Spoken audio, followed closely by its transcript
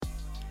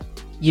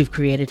You've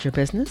created your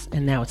business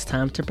and now it's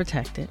time to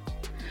protect it.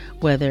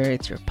 Whether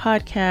it's your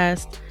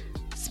podcast,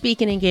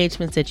 speaking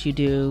engagements that you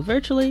do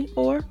virtually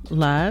or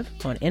live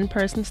on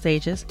in-person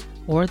stages,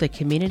 or the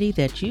community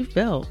that you've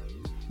built,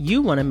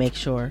 you want to make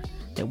sure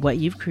that what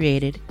you've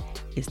created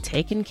is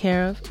taken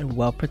care of and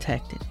well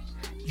protected.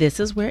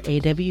 This is where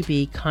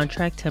AWB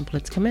contract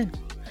templates come in.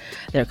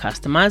 They're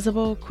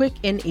customizable, quick,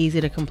 and easy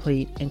to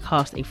complete, and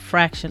cost a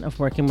fraction of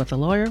working with a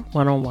lawyer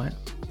one-on-one.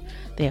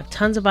 They have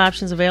tons of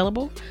options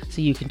available,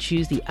 so you can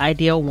choose the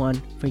ideal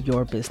one for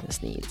your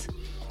business needs.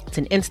 It's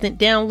an instant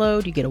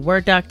download. You get a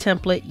Word doc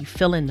template, you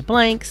fill in the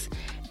blanks,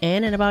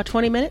 and in about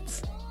 20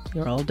 minutes,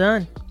 you're all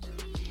done.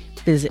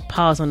 Visit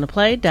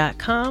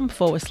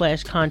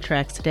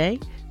pauseontheplay.com/contracts today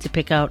to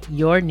pick out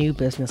your new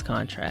business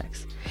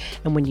contracts.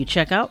 And when you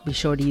check out, be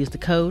sure to use the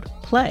code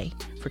PLAY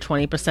for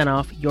 20%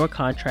 off your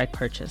contract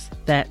purchase.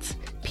 That's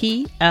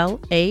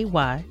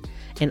PLAY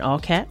in all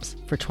caps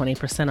for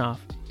 20%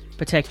 off.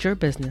 Protect your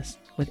business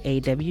with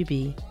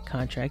AWB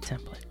contract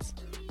templates.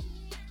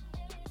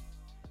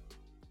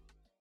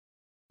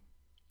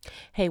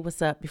 Hey,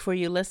 what's up? Before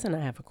you listen,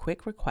 I have a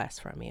quick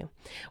request from you.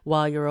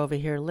 While you're over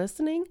here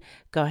listening,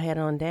 go ahead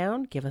on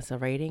down, give us a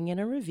rating and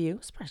a review,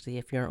 especially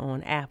if you're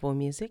on Apple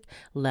Music.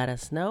 Let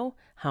us know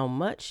how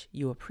much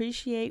you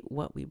appreciate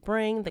what we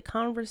bring, the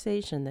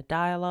conversation, the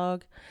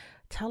dialogue.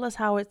 Tell us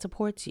how it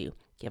supports you.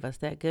 Give us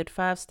that good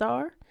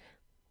 5-star.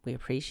 We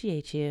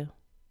appreciate you.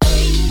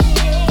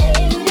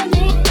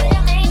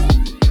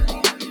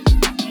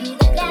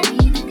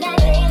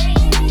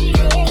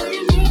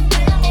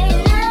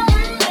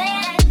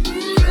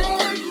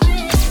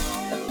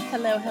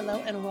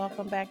 Hello, and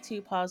welcome back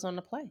to Pause on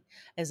the Play.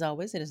 As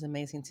always, it is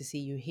amazing to see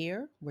you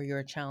here, where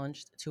you're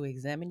challenged to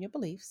examine your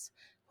beliefs,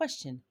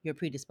 question your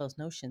predisposed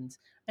notions,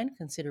 and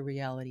consider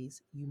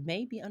realities you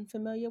may be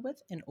unfamiliar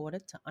with in order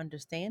to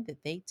understand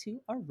that they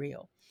too are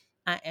real.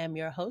 I am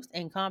your host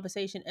and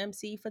conversation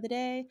MC for the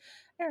day,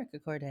 Erica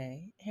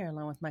Corday, here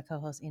along with my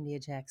co-host India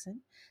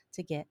Jackson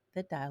to get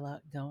the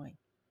dialogue going.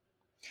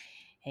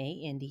 Hey,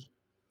 Indy.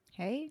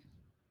 Hey.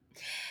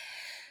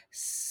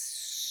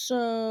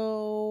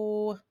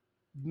 So,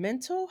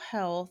 mental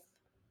health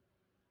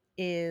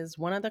is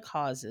one of the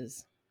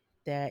causes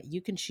that you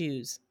can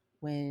choose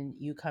when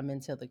you come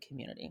into the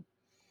community.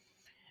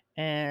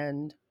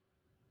 And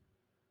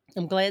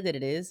I'm glad that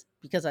it is,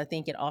 because I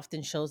think it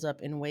often shows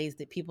up in ways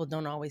that people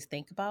don't always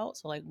think about.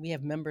 So, like, we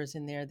have members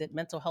in there that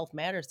mental health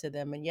matters to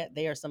them, and yet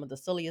they are some of the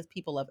silliest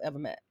people I've ever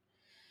met.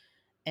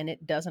 And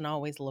it doesn't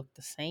always look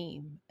the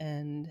same.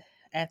 And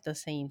at the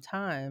same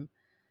time,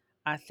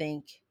 I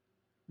think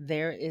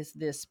there is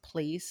this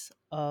place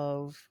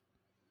of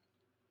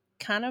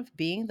kind of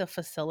being the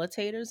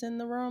facilitators in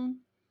the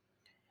room.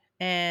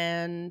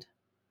 And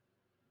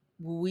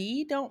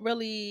we don't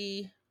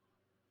really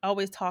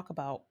always talk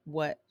about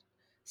what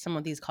some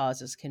of these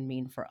causes can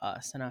mean for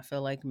us. And I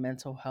feel like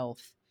mental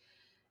health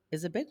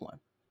is a big one.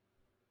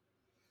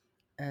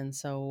 And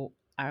so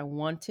I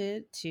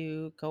wanted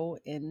to go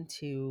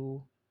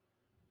into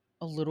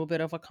a little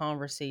bit of a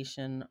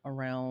conversation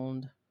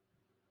around,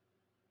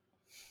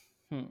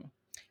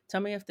 tell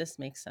me if this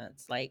makes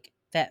sense. Like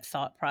that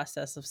thought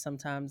process of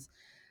sometimes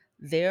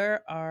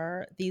there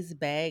are these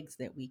bags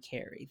that we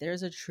carry,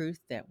 there's a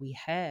truth that we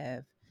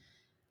have,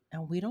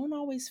 and we don't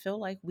always feel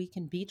like we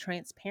can be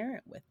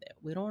transparent with it.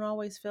 We don't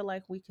always feel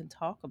like we can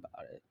talk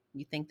about it.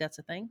 You think that's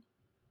a thing?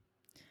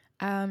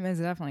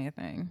 It's definitely a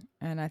thing.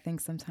 And I think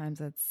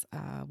sometimes it's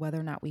whether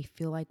or not we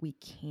feel like we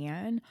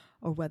can,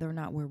 or whether or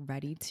not we're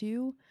ready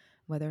to,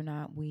 whether or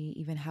not we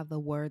even have the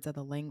words or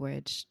the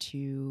language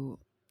to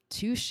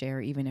share,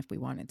 even if we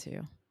wanted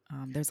to.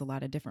 There's a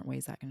lot of different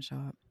ways that can show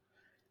up.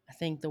 I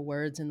think the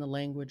words and the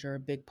language are a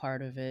big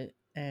part of it.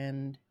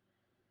 And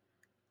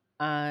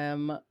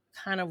I'm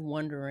kind of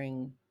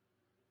wondering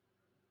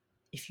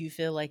if you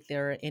feel like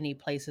there are any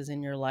places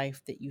in your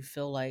life that you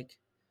feel like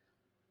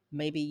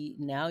maybe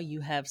now you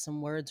have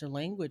some words or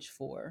language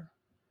for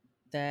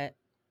that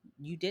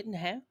you didn't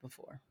have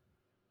before.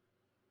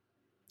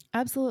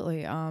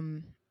 Absolutely.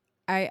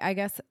 I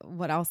guess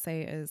what I'll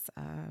say is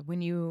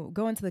when you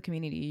go into the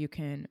community, you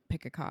can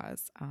pick a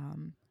cause.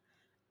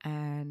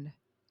 And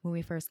when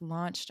we first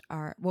when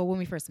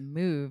we first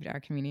moved our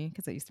community,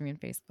 because it used to be on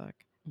Facebook,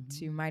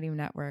 to Mighty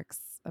Networks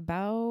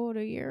about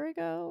a year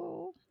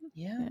ago,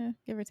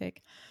 give or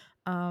take,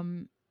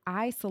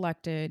 I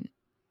selected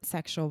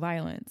sexual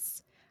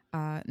violence.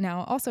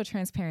 Now, also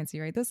transparency,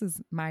 right? This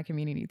is my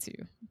community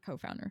too,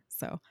 co-founder.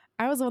 So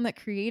I was the one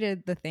that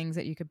created the things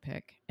that you could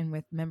pick. And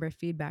with member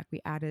feedback,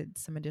 we added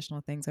some additional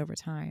things over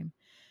time.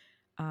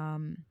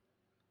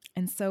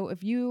 And so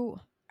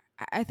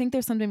I think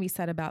there's something to be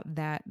said about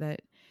that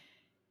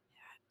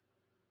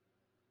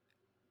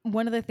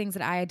one of the things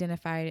that I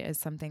identified as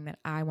something that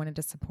I wanted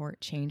to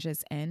support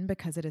changes in,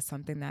 because it is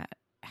something that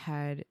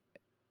had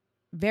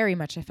very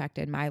much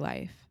affected my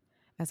life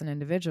as an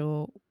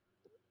individual,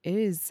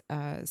 is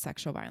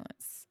sexual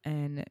violence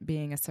and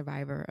being a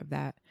survivor of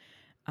that.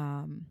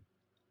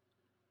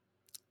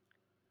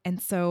 And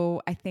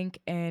so I think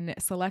in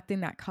selecting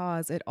that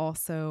cause, it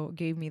also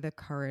gave me the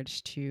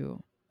courage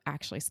to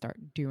actually start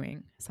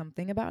doing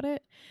something about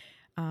it,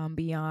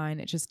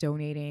 beyond just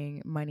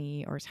donating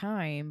money or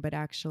time, but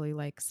actually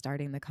like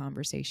starting the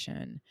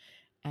conversation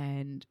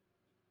and,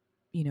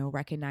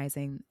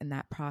 recognizing in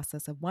that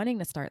process of wanting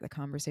to start the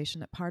conversation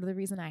that part of the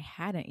reason I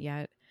hadn't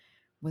yet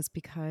was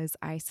because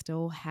I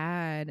still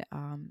had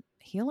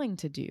healing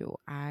to do.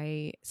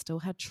 I still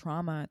had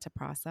trauma to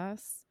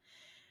process,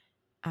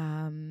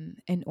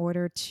 in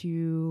order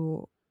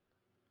to,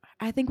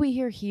 I think we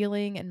hear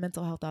healing and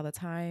mental health all the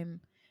time.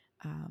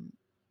 Um,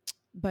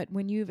 but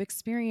when you've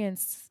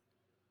experienced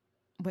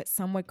what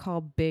some would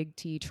call big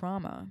T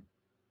trauma,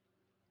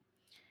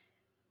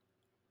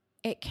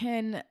 it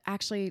can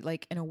actually,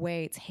 like, in a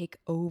way, take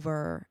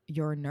over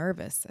your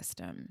nervous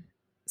system.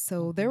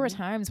 So there were Mm-hmm.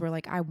 times where,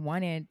 like, I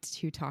wanted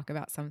to talk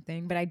about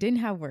something, but I didn't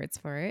have words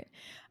for it.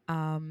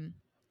 Um,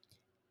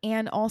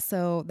 and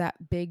also,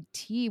 that big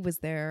T was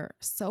there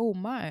so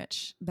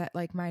much that,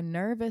 like, my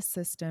nervous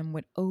system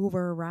would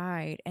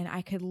override, and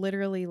I could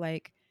literally,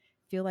 like,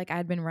 feel like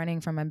I'd been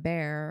running from a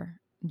bear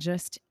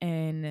just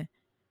in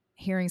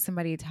hearing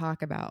somebody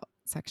talk about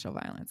sexual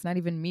violence, not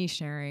even me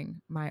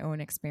sharing my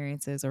own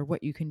experiences or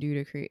what you can do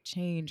to create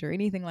change or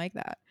anything like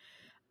that.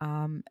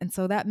 And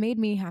so that made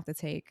me have to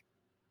take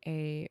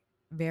a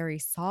very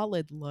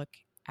solid look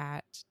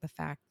at the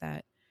fact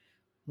that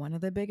one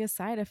of the biggest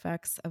side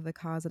effects of the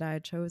cause that I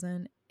had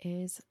chosen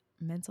is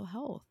mental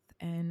health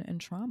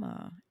and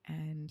trauma.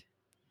 And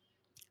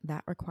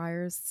that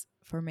requires,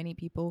 for many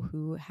people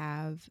who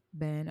have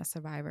been a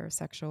survivor of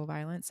sexual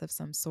violence of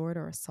some sort,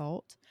 or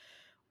assault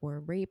or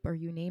rape, or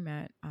you name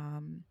it,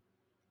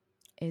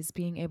 is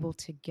being able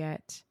to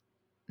get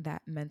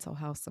that mental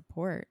health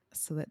support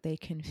so that they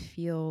can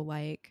feel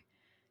like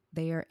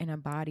they are in a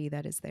body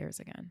that is theirs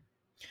again.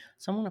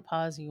 So I'm going to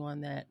pause you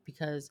on that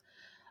because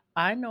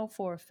I know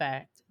for a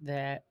fact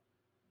that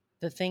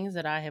the things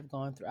that I have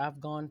gone through, I've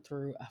gone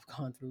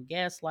through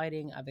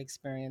gaslighting. I've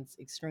experienced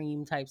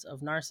extreme types of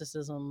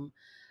narcissism.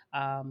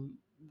 Um,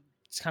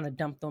 it's kind of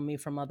dumped on me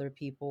from other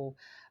people.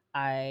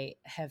 I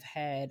have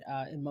had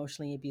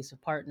emotionally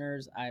abusive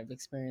partners. I've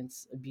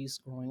experienced abuse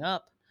growing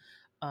up.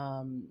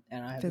 And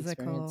I have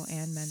Physical and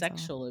experienced mental.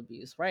 sexual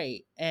abuse,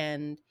 right?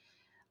 And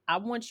I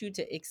want you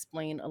to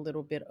explain a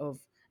little bit of,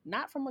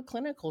 not from a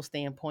clinical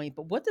standpoint,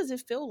 but what does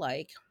it feel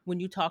like when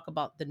you talk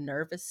about the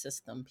nervous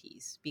system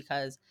piece?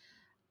 Because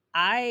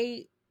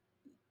I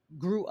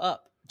grew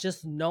up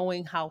just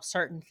knowing how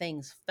certain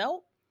things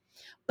felt,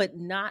 but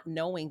not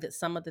knowing that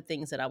some of the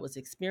things that I was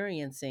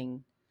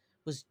experiencing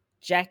was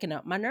jacking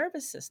up my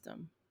nervous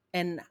system.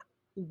 And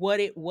what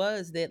it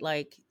was that,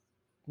 like,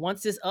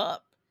 once it's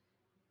up,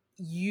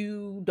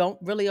 you don't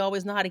really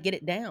always know how to get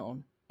it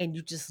down, and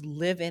you just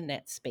live in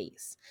that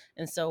space.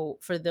 And so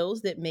for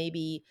those that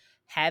maybe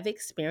have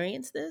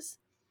experienced this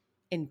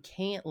and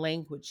can't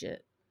language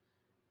it,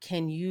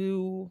 can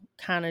you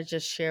kind of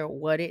just share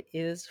what it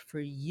is for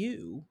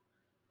you?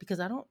 Because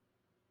I don't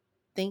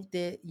think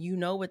that you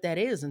know what that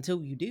is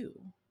until you do.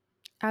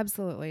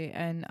 Absolutely.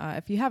 And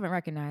if you haven't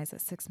recognized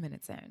at 6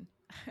 minutes in,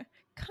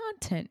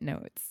 content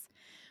notes.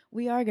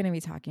 We are going to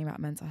be talking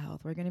about mental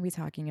health. We're going to be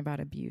talking about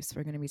abuse.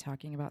 We're going to be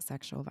talking about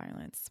sexual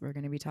violence. We're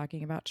going to be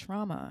talking about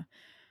trauma.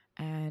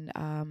 And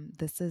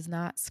this is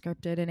not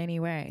scripted in any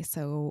way.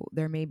 So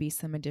there may be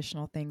some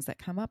additional things that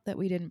come up that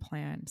we didn't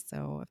plan.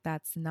 So if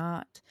that's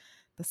not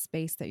the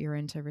space that you're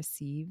in to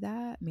receive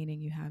that,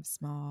 meaning you have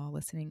small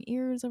listening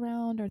ears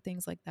around or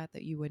things like that,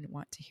 that you wouldn't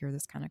want to hear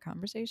this kind of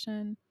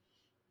conversation,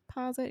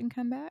 pause it and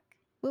come back.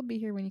 We'll be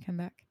here when you come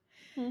back.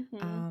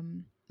 Mm-hmm.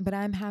 But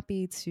I'm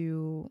happy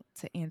to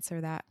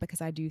answer that,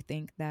 because I do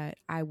think that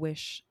I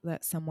wish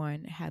that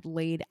someone had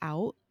laid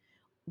out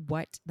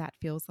what that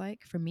feels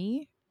like for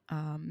me,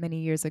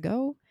 many years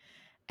ago,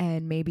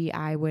 and maybe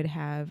I would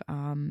have,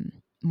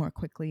 more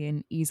quickly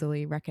and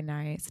easily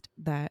recognized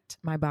that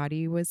my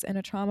body was in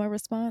a trauma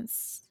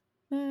response,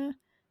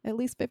 at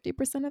least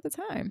 50% of the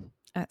time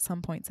at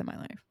some points in my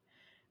life.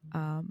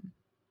 Um,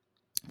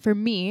 for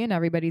me, and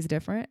everybody's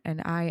different,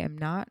 and I am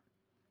not,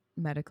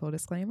 medical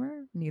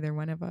disclaimer, neither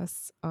one of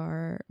us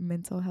are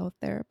mental health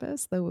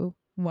therapists, though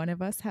one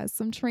of us has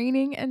some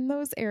training in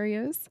those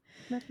areas.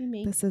 Lucky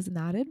me. This is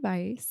not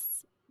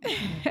advice.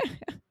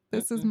 Mm-mm.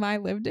 This is Mm-mm. my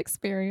lived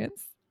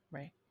experience.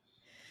 Right.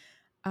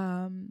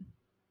 Um,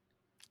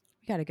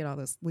 we got to get all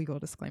those legal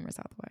disclaimers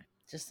out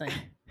Just saying.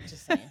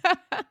 Just the saying.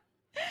 way.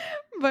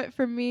 But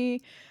for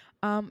me,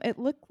 it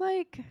looked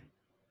like,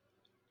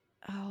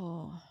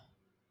 oh,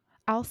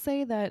 I'll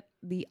say that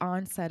the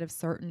onset of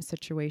certain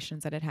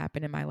situations that had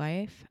happened in my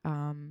life,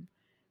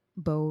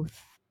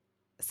 both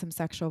some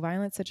sexual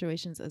violence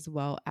situations as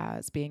well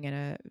as being in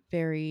a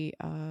very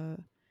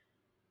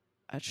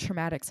a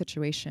traumatic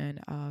situation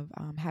of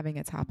having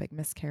a topic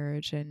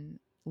miscarriage and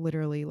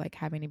literally like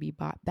having to be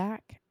brought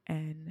back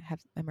and have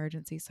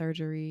emergency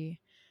surgery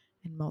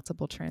and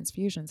multiple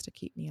transfusions to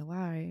keep me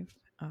alive.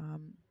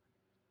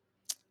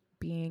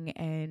 Being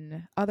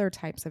in other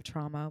types of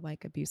trauma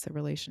like abusive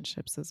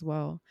relationships as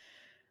well.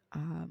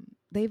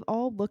 They've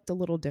all looked a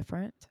little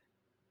different.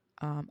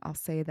 I'll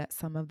say that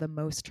some of the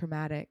most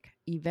traumatic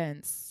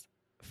events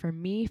for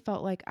me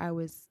felt like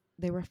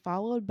they were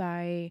followed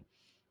by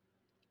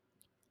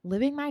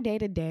living my day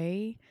to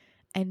day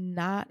and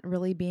not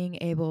really being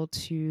able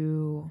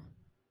to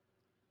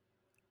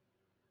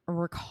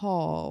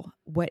recall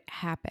what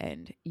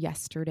happened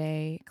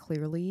yesterday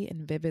clearly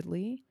and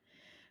vividly.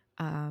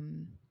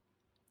 Um,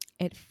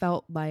 it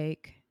felt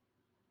like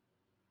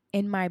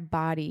in my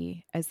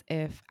body as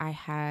if I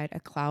had a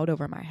cloud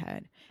over my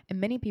head. And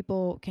many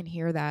people can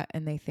hear that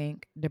and they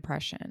think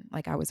depression,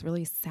 like I was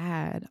really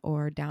sad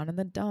or down in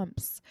the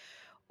dumps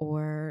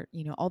or,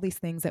 all these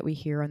things that we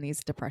hear on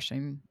these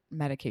depression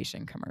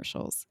medication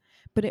commercials.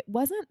 But it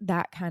wasn't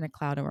that kind of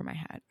cloud over my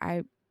head.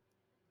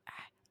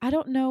 I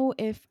don't know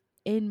if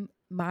in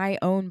my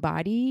own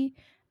body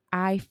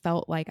I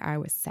felt like I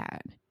was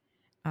sad.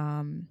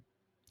 Um,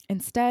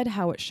 Instead,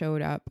 how it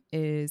showed up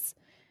is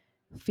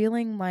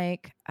feeling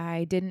like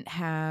I didn't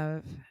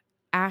have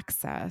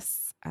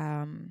access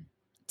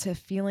to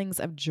feelings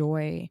of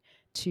joy,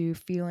 to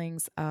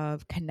feelings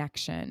of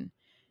connection,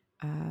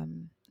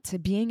 to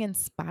being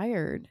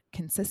inspired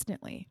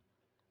consistently.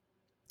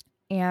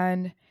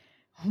 And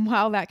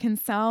while that can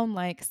sound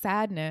like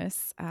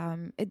sadness,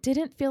 it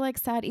didn't feel like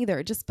sad either.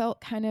 It just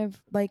felt kind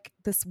of like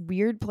this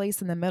weird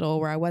place in the middle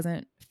where I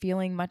wasn't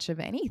feeling much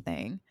of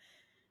anything.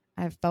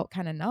 I felt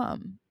kind of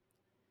numb.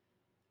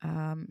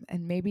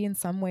 And maybe in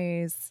some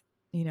ways,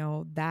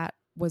 that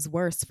was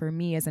worse for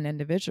me as an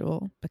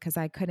individual because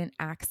I couldn't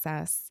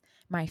access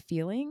my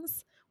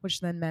feelings, which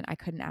then meant I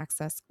couldn't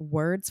access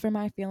words for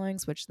my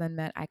feelings, which then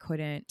meant I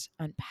couldn't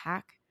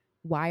unpack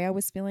why I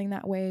was feeling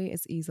that way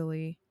as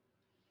easily.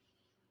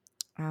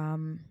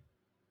 Um,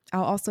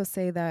 I'll also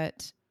say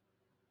that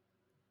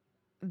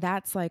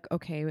that's like,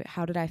 okay,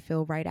 how did I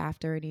feel right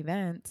after an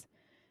event?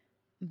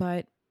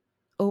 But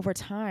over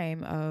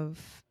time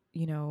of,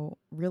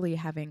 really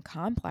having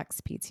complex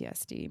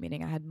PTSD,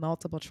 meaning I had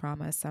multiple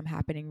traumas, some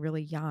happening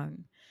really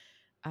young,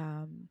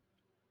 um,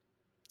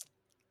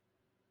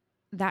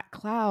 that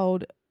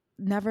cloud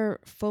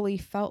never fully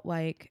felt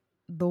like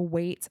the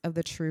weight of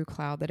the true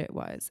cloud that it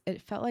was.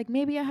 It felt like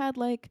maybe I had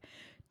like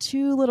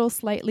two little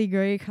slightly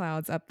gray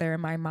clouds up there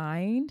in my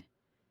mind.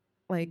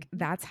 Like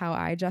that's how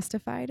I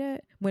justified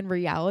it. When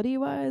reality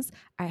was,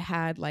 I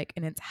had like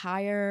an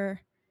entire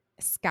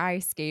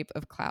skyscape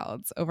of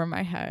clouds over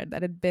my head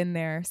that had been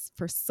there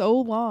for so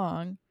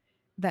long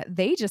that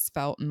they just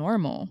felt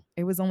normal.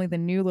 It was only the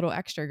new little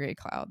extra gray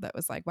cloud that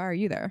was like, why are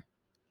you there?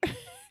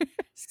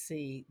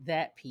 See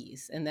that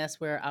piece, and that's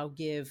where I'll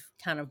give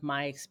kind of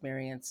my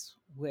experience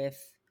with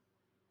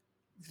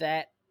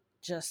that.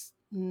 Just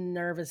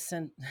nervous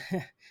and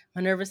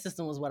my nervous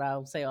system was what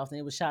I'll say often.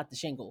 It was shot to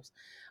shingles.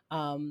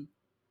 Um,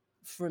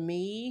 for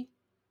me,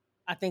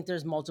 I think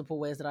there's multiple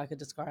ways that I could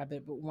describe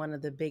it, but one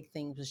of the big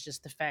things was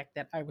just the fact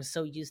that I was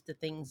so used to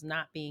things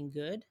not being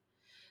good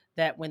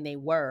that when they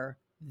were,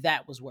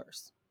 that was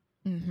worse.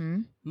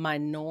 Mm-hmm. My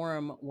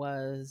norm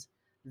was,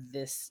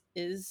 this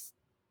is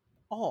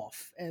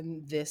off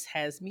and this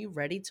has me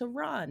ready to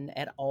run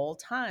at all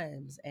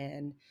times.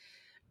 And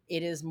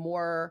it is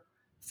more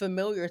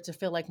familiar to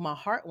feel like my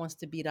heart wants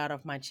to beat out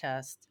of my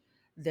chest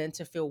than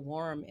to feel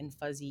warm and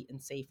fuzzy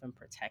and safe and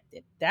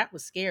protected. That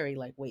was scary.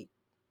 Like, wait,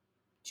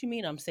 what you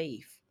mean I'm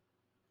safe?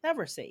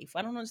 Never safe.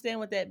 I don't understand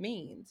what that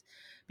means,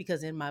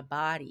 because in my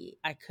body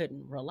I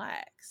couldn't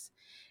relax.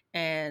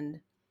 And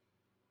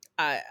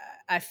I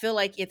I feel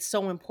like it's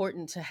so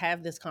important to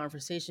have this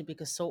conversation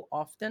because so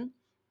often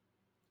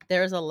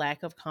there's a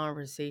lack of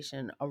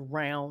conversation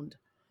around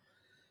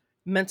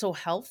mental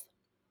health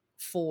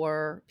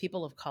for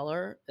people of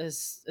color,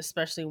 is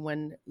especially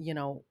when,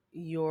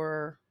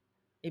 you're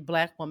a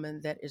black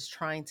woman that is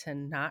trying to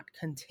not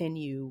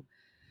continue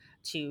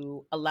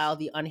to allow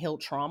the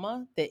unhealed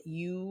trauma that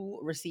you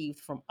received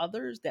from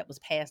others that was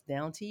passed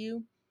down to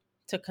you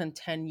to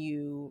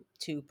continue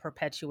to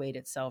perpetuate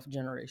itself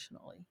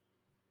generationally.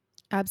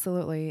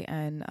 Absolutely.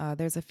 And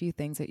there's a few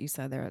things that you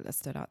said there that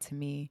stood out to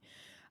me.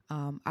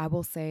 I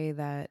will say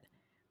that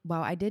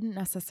while I didn't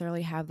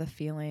necessarily have the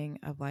feeling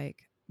of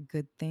like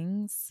good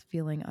things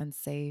feeling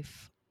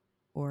unsafe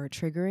or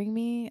triggering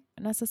me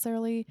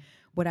necessarily,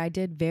 what I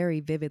did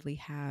very vividly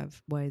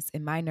have was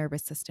in my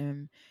nervous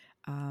system.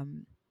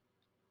 Um,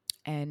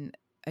 and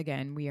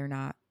again, we are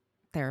not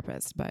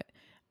therapists, but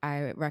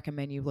I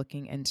recommend you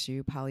looking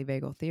into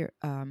polyvagal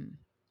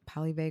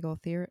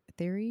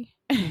theory.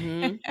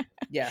 Mm-hmm.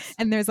 Yes.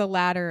 And there's a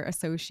ladder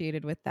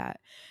associated with that.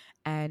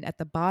 And at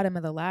the bottom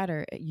of the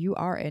ladder, you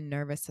are in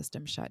nervous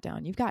system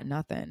shutdown. You've got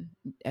nothing.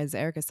 As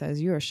Erica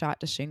says, you are shot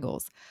to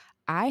shingles.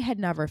 I had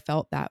never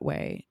felt that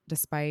way,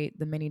 despite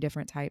the many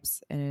different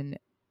types and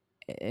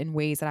in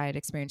ways that I had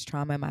experienced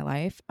trauma in my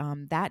life.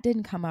 That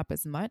didn't come up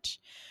as much.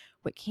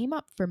 What came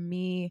up for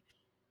me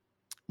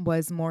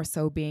was more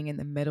so being in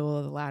the middle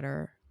of the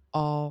ladder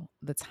all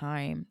the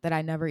time, that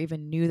I never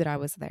even knew that I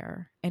was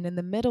there. And in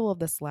the middle of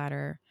this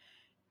ladder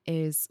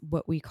is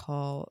what we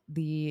call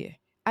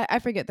I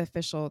forget the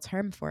official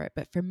term for it,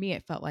 but for me,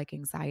 it felt like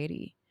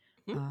anxiety.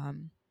 Mhm.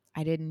 Um,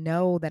 I didn't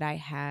know that I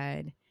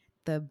had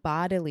the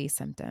bodily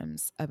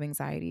symptoms of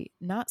anxiety,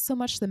 not so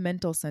much the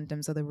mental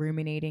symptoms or the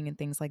ruminating and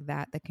things like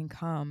that that can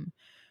come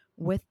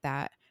with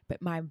that,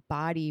 but my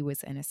body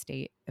was in a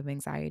state of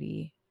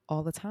anxiety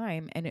all the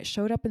time. And it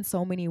showed up in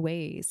so many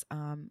ways.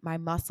 My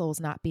muscles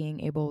not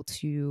being able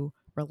to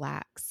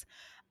relax,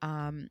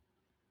 um,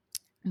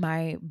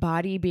 my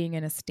body being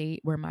in a state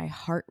where my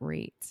heart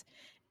rate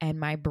and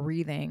my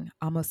breathing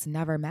almost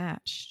never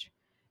matched.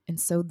 And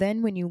so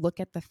then when you look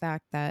at the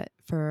fact that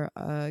for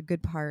a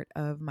good part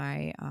of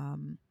my,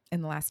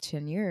 in the last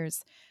 10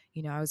 years,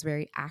 I was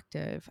very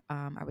active.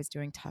 I was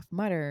doing Tough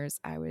Mudders.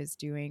 I was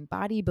doing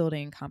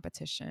bodybuilding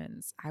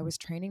competitions. I was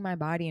training my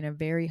body in a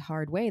very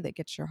hard way that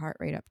gets your heart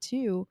rate up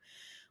too.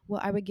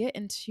 Well, I would get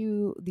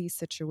into these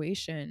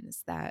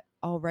situations that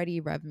already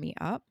rev me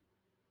up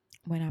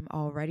when I'm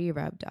already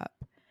revved up.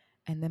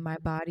 And then my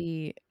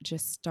body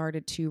just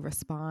started to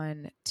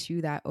respond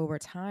to that over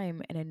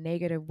time in a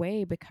negative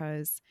way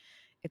because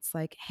it's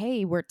like,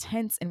 hey, we're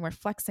tense and we're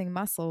flexing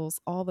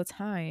muscles all the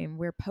time.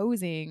 We're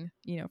posing,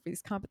 for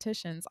these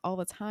competitions all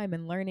the time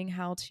and learning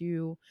how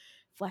to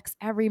flex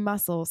every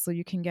muscle so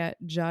you can get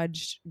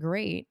judged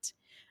great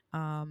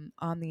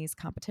on these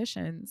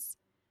competitions.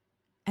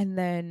 And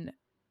then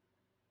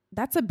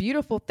that's a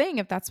beautiful thing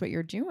if that's what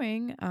you're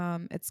doing.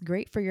 It's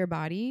great for your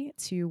body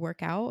to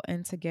work out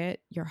and to get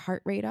your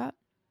heart rate up.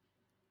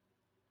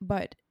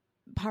 But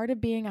part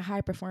of being a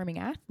high performing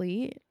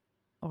athlete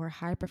or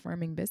high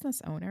performing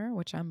business owner,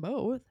 which I'm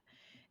both,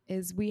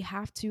 is we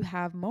have to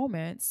have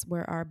moments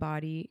where our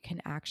body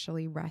can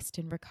actually rest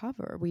and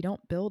recover. We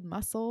don't build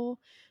muscle,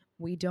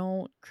 we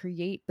don't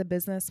create the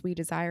business we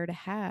desire to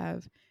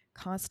have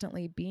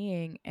constantly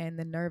being in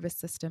the nervous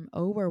system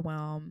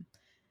overwhelm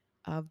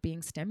of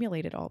being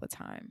stimulated all the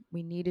time.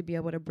 We need to be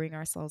able to bring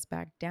ourselves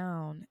back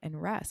down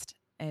and rest.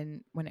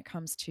 And when it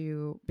comes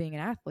to being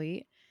an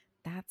athlete,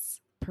 that's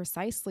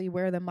precisely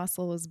where the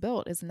muscle is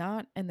built, is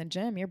not in the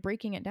gym. You're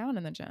breaking it down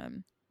in the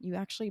gym. You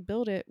actually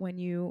build it when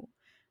you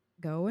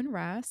go and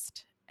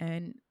rest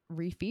and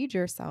refeed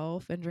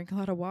yourself and drink a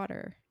lot of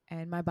water.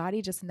 And my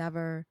body just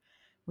never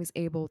was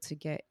able to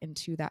get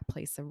into that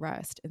place of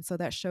rest. And so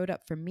that showed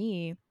up for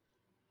me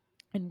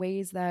in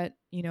ways that,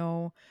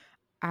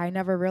 I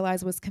never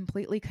realized was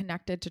completely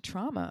connected to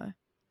trauma.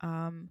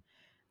 Um,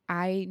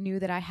 I knew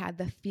that I had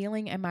the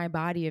feeling in my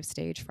body of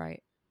stage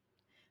fright.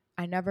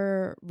 I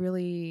never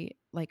really,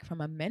 like,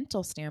 from a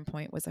mental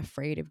standpoint, was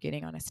afraid of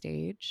getting on a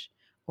stage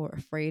or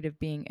afraid of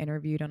being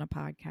interviewed on a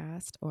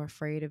podcast or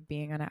afraid of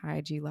being on an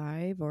IG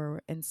live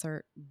or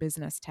insert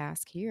business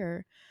task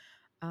here.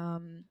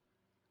 Um,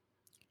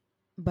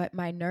 but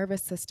my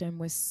nervous system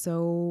was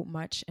so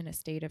much in a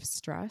state of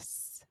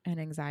stress and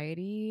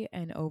anxiety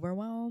and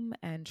overwhelm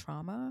and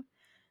trauma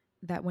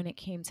that when it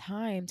came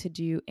time to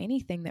do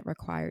anything that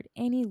required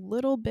any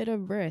little bit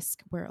of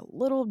risk, where a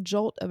little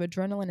jolt of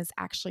adrenaline is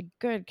actually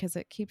good because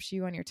it keeps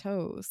you on your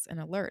toes and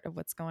alert of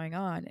what's going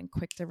on and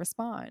quick to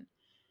respond.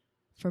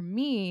 For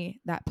me,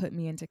 that put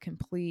me into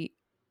complete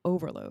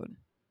overload.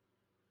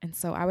 And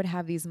so I would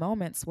have these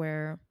moments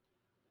where,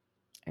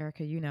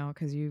 Erica,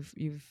 because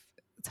you've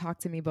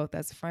talked to me both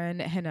as a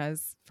friend and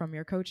as from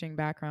your coaching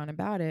background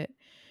about it,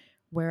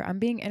 where I'm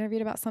being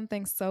interviewed about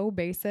something so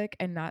basic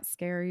and not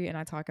scary and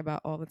I talk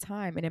about all the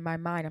time. And in my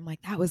mind, I'm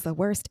like, that was the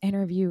worst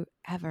interview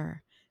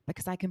ever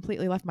because I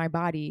completely left my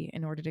body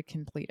in order to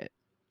complete it.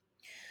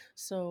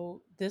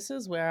 So this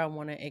is where I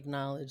want to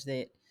acknowledge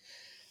that,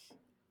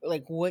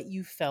 like, what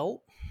you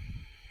felt,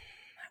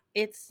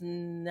 it's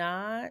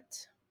not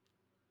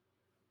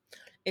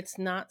it's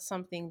not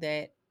something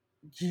that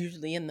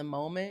usually in the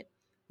moment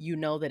you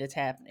know that it's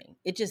happening.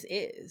 It just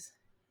is.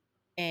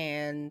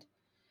 And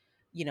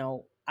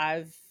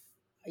I've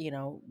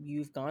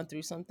you've gone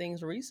through some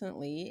things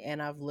recently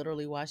and I've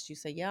literally watched you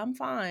say, "Yeah, I'm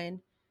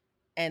fine."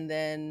 And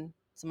then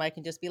somebody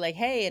can just be like,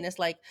 "Hey," and it's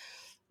like,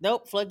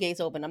 "Nope, floodgates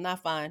open. I'm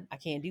not fine. I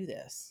can't do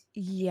this."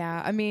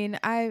 Yeah, I mean,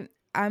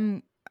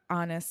 I'm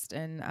honest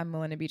and I'm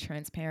willing to be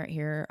transparent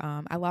here.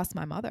 I lost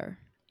my mother.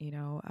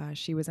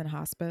 She was in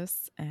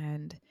hospice,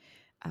 and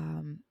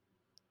um,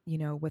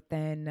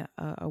 within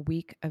a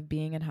week of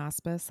being in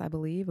hospice, I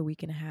believe a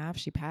week and a half,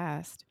 she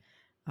passed.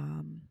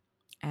 Um,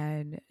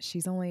 and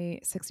she's only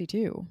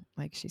 62.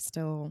 Like, she's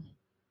still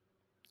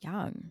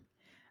young,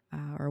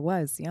 or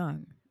was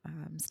young.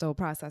 I'm still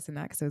processing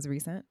that because it was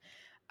recent.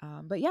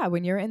 But yeah,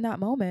 when you're in that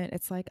moment,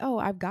 it's like, oh,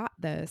 I've got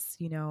this.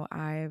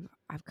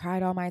 I've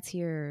cried all my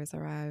tears,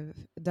 or I've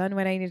done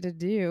what I need to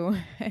do.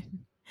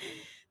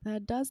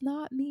 That does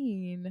not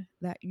mean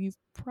that you've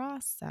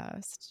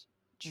processed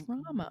Mm-mm.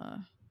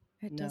 trauma.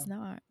 It does No.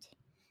 not.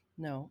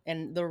 No.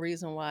 And the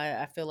reason why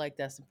I feel like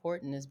that's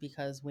important is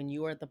because when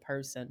you are the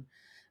person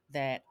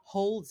that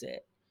holds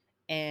it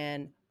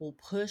and will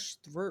push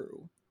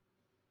through,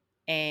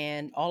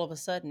 and all of a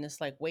sudden it's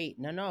like, wait,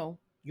 no, no,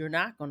 you're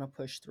not going to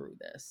push through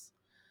this.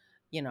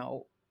 You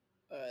know,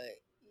 uh,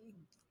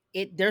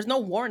 there's no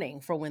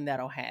warning for when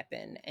that'll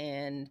happen.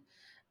 And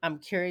I'm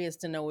curious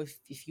to know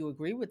if you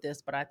agree with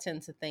this, but I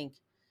tend to think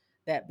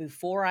that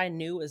before I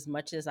knew as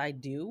much as I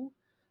do,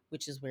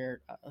 which is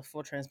where,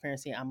 full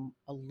transparency, I'm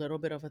a little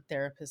bit of a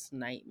therapist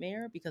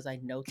nightmare because I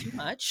know too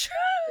much.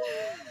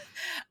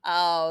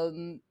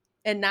 um,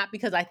 and not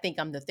because I think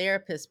I'm the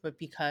therapist, but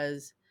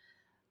because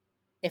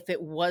if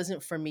it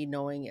wasn't for me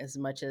knowing as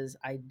much as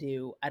I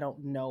do, I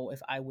don't know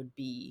if I would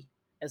be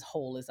as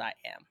whole as I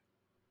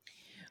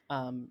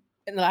am.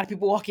 And a lot of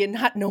people walk in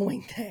not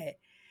knowing that.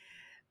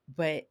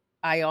 But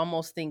I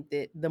almost think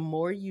that the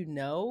more you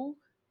know,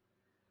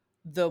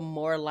 the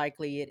more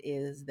likely it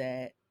is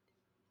that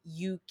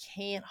you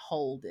can't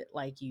hold it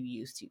like you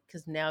used to,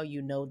 because now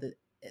you know that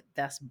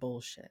that's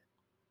bullshit.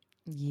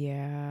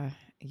 Yeah,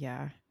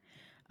 yeah.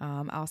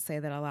 I'll say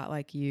that a lot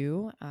like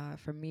you.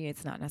 For me,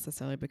 it's not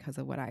necessarily because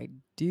of what I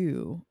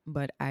do,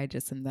 but I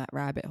just am that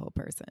rabbit hole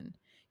person.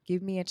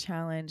 Give me a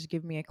challenge,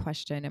 give me a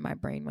question, and my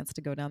brain wants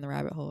to go down the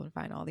rabbit hole and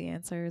find all the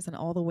answers and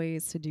all the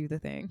ways to do the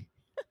thing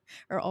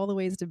or all the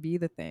ways to be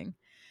the thing.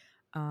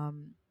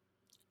 Um,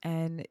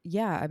 and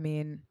yeah, I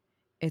mean,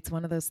 it's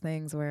one of those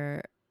things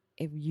where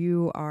if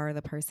you are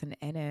the person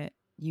in it,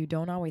 you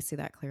don't always see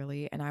that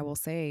clearly. And I will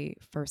say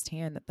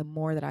firsthand that the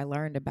more that I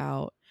learned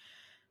about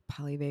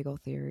polyvagal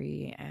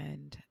theory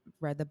and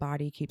read The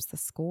Body Keeps the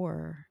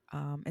Score,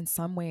 in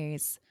some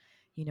ways,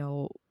 you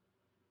know,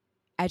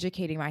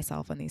 educating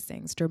myself on these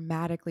things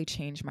dramatically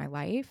changed my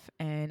life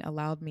and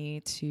allowed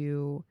me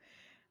to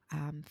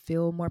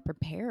feel more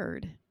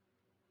prepared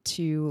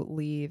to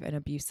leave an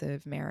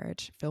abusive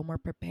marriage, feel more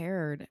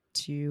prepared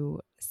to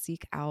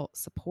seek out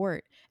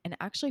support and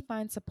actually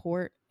find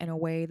support in a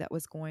way that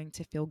was going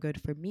to feel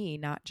good for me,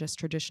 not just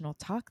traditional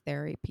talk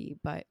therapy,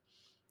 but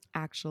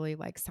actually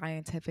like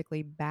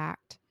scientifically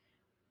backed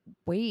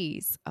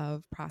ways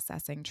of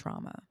processing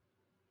trauma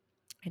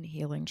and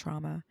healing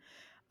trauma.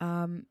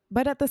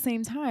 But at the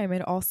same time,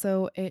 it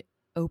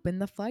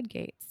opened the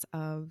floodgates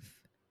of,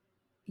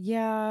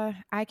 yeah,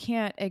 I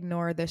can't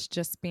ignore this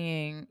just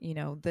being,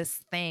 this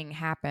thing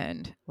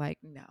happened. Like,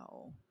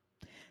 no,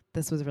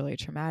 this was really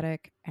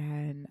traumatic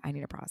and I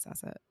need to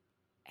process it.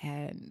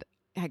 And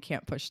I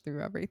can't push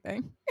through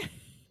everything.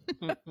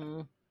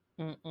 Mm-mm.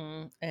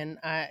 Mm-mm. And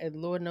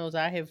Lord knows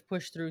I have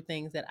pushed through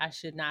things that I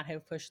should not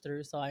have pushed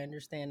through. So I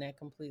understand that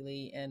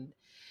completely. And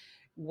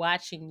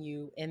watching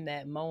you in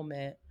that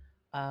moment,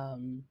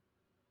 um,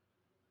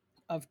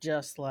 of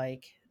just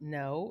like,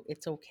 no,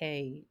 it's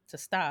okay to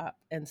stop,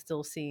 and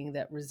still seeing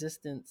that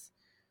resistance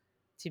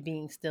to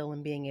being still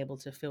and being able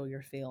to feel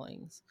your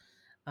feelings.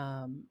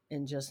 And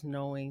just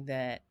knowing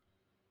that,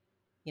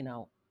 you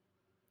know,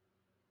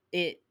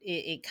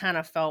 it kind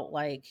of felt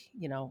like,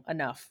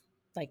 enough.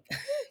 Like,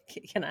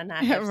 can I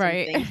not have some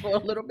Right. things for a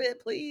little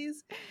bit,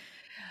 please?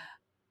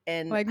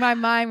 And Like my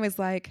mind was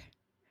like,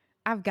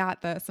 I've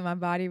got this. And my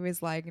body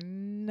was like,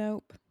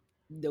 nope.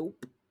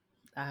 nope.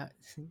 I,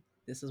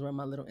 this is where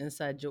my little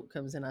inside joke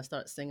comes in. I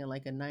start singing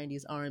like a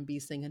 90s R&B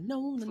singer.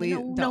 No, no, no, Please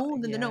no,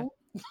 don't. no, no, no, Yeah. no.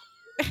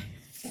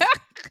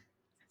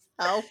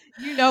 Oh.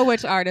 You know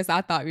which artist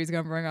I thought he was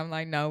gonna bring. I'm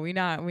like, no, we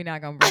not gonna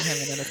bring him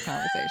into this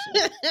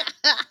conversation.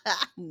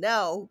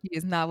 No, He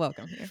is not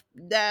welcome here.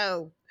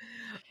 no.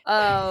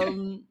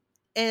 Um,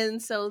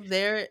 and so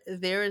there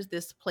is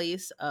this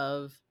place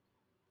of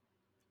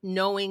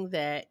knowing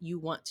that you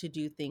want to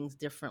do things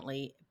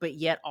differently, but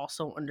yet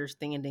also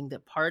understanding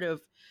that part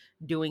of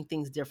doing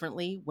things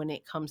differently when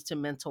it comes to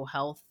mental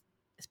health,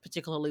 is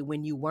particularly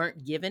when you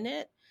weren't given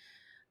it,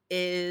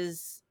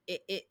 is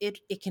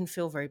it can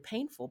feel very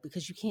painful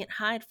because you can't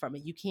hide from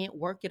it. You can't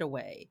work it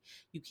away.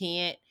 You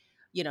can't,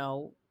 you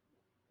know,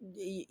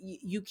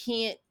 you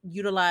can't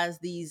utilize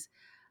these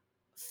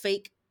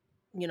fake,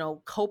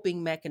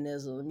 coping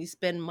mechanisms. Let me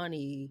spend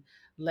money,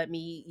 let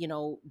me,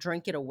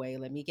 drink it away,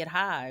 let me get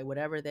high,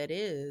 whatever that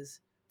is,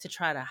 to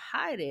try to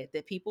hide it,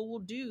 that people will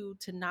do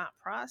to not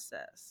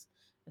process.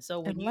 And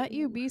so when And let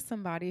you you be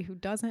somebody who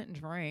doesn't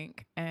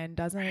drink and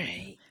doesn't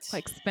right,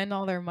 like spend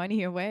all their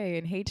money away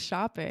and hates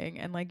shopping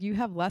and like you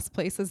have less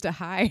places to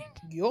hide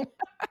yup,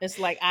 it's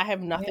like I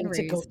have and nothing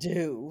to go raise.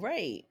 do,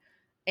 right?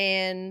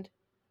 And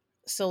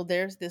so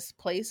there's this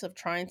place of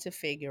trying to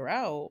figure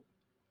out,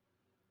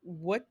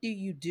 what do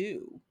you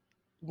do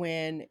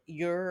when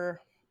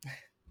you're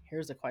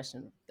here's a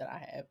question that I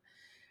have.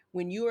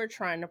 When you are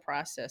trying to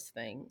process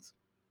things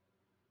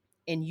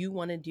and you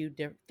want to do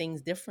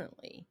things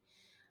differently,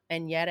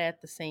 and yet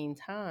at the same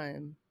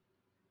time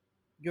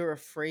you're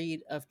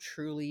afraid of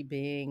truly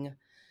being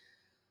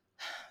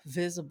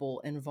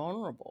visible and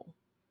vulnerable,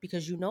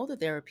 because you know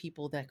that there are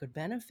people that could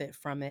benefit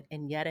from it,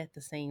 and yet at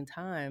the same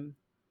time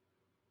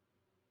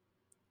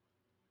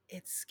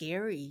it's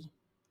scary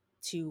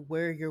to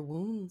wear your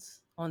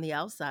wounds on the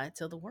outside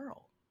to the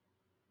world.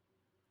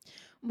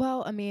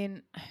 Well, I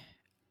mean,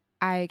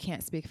 I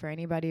can't speak for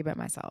anybody but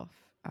myself.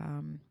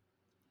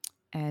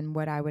 And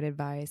what I would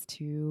advise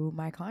to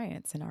my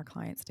clients and our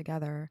clients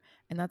together.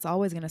 And that's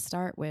always going to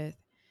start with,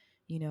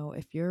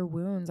 if your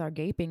wounds are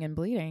gaping and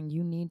bleeding,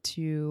 you need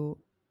to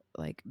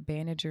like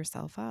bandage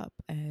yourself up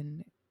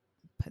and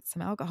put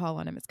some alcohol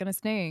on them. It's going to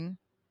sting,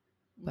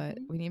 but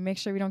Hmm. we need to make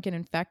sure we don't get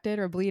infected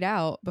or bleed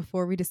out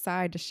before we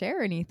decide to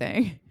share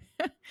anything.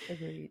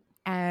 Agreed.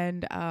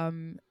 And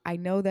I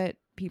know that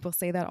people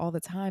say that all the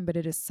time, but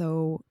it is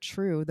so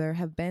true. There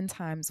have been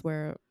times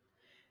where,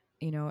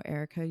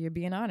 Erica, you're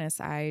being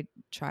honest. I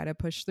try to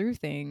push through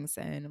things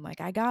and I'm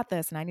like, I got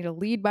this and I need to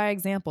lead by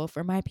example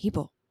for my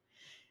people.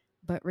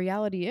 But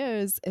reality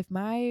is, if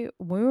my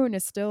wound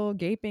is still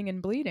gaping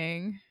and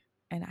bleeding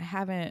and I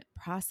haven't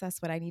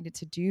processed what I needed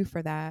to do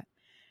for that,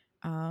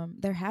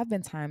 there have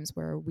been times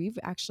where we've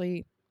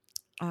actually,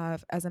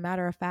 as a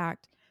matter of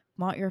fact,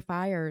 Mount Your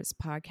Fires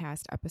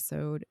podcast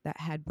episode that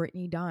had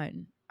Brittany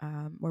Dunn,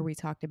 where we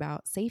talked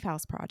about Safe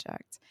House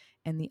Project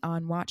and the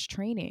On Watch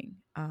training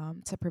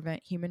to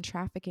prevent human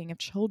trafficking of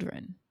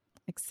children,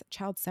 like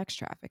child sex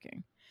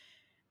trafficking.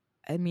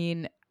 I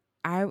mean,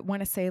 I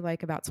want to say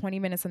like about 20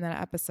 minutes in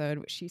that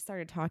episode, she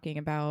started talking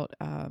about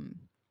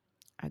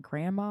a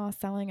grandma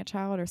selling a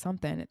child or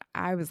something.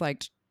 I was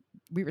like,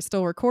 we were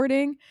still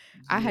recording.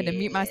 I had to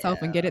mute myself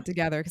and get Yeah. it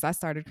together because I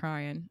started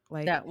crying.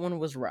 Like, That one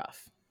was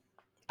rough.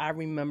 I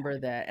remember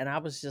that. And I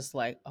was just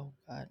like, oh,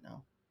 God,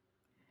 no,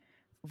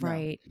 no,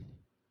 right.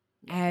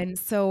 no. And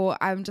so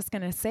I'm just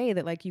going to say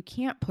that, like, you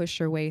can't push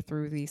your way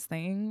through these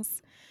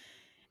things.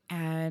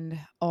 And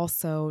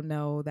also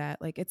know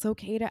that, like, it's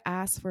okay to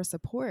ask for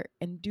support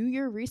and do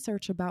your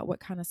research about what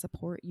kind of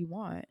support you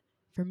want.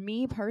 For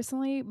me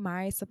personally,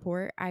 my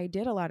support, I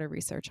did a lot of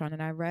research on it.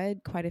 I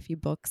read quite a few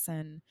books,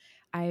 and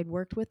I had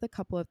worked with a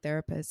couple of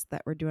therapists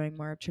that were doing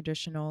more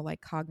traditional, like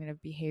cognitive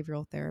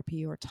behavioral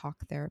therapy or talk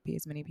therapy,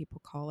 as many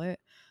people call it,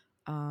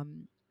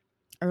 um,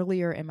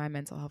 earlier in my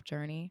mental health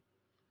journey.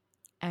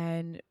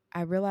 And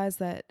I realized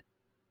that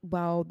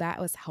while that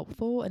was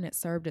helpful and it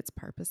served its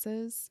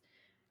purposes,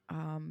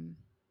 um,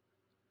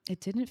 it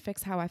didn't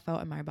fix how I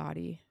felt in my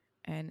body.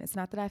 And it's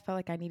not that I felt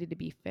like I needed to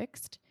be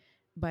fixed,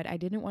 but I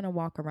didn't want to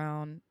walk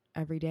around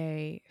every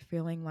day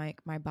feeling like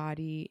my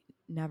body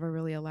never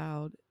really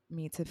allowed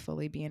me to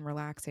fully be in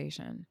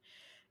relaxation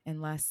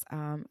unless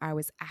I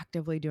was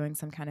actively doing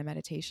some kind of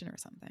meditation or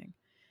something.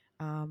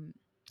 Um,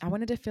 I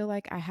wanted to feel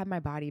like I had my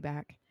body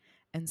back.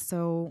 And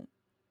so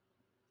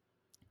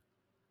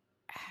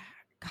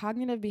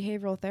cognitive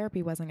behavioral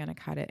therapy wasn't going to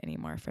cut it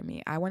anymore for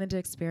me. I wanted to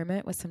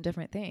experiment with some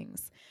different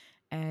things.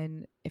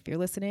 And if you're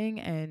listening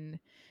and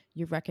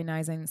you're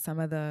recognizing some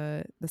of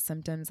the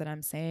symptoms that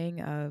I'm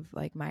saying of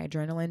like my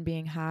adrenaline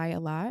being high a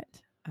lot,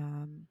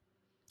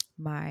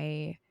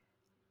 my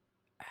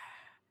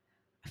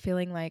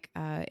feeling like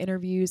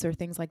interviews or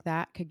things like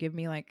that could give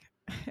me like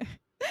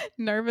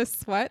nervous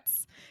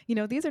sweats.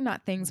 These are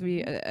not things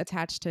we Mhm.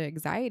 attach to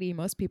anxiety.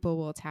 Most people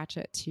will attach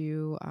it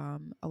to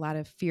a lot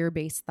of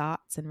fear-based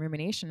thoughts and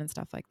rumination and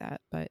stuff like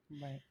that. But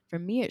Right. for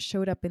me, it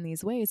showed up in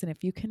these ways. And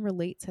if you can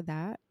relate to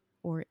that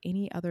or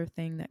any other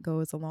thing that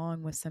goes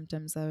along with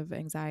symptoms of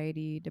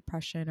anxiety,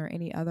 depression, or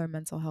any other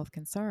mental health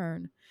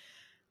concern,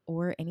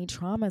 or any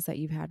traumas that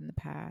you've had in the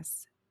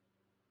past,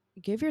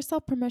 give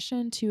yourself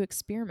permission to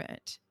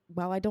experiment.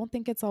 While I don't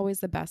think it's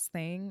always the best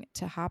thing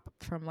to hop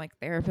from like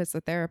therapist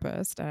to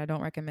therapist, and I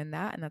don't recommend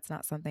that, and that's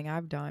not something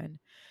I've done,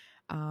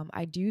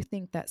 I do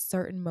think that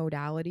certain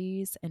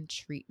modalities and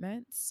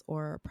treatments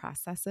or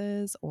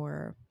processes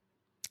or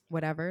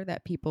whatever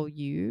that people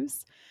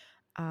use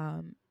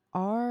um,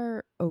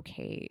 are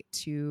okay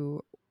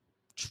to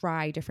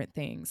try different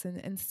things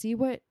and see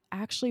what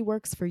actually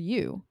works for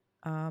you.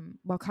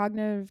 While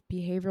cognitive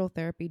behavioral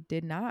therapy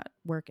did not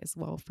work as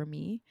well for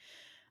me,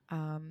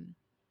 um,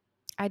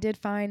 I did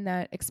find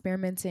that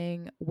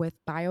experimenting with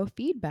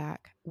biofeedback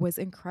was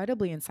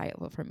incredibly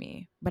insightful for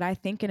me, but I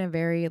think in a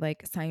very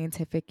like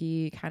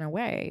scientific-y kind of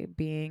way,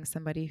 being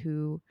somebody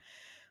who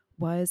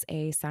was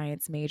a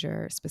science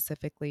major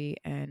specifically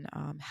in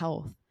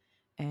health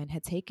and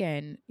had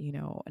taken,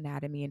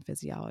 anatomy and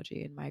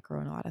physiology and micro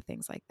and a lot of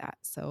things like that.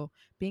 So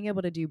being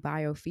able to do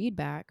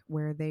biofeedback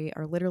where they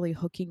are literally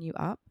hooking you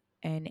up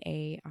in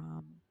a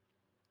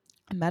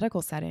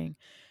medical setting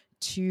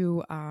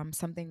to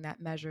something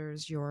that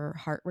measures your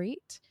heart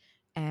rate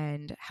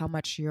and how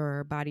much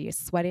your body is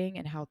sweating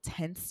and how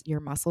tense your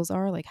muscles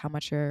are, like how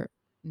much your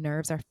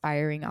nerves are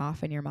firing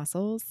off in your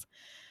muscles,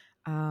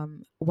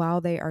 while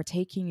they are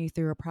taking you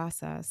through a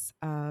process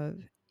of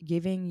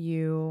giving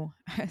you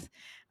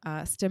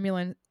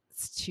stimulants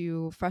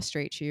to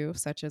frustrate you,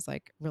 such as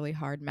like really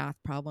hard math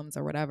problems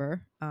or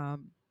whatever,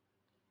 and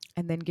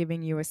then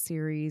giving you a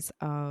series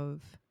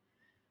of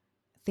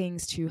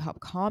things to help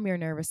calm your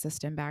nervous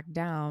system back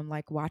down,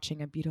 like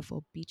watching a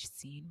beautiful beach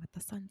scene with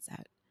the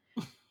sunset,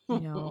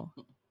 you know,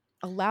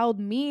 allowed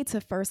me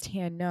to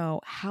firsthand know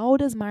how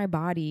does my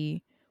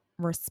body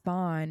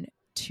respond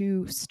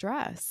to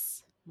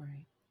stress,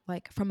 Right.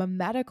 like from a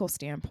medical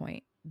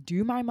standpoint.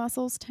 Do my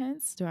muscles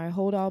tense? Do I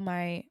hold all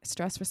my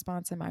stress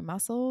response in my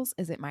muscles?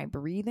 Is it my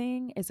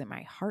breathing? Is it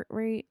my heart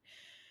rate?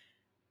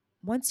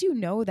 Once you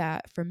know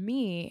that, for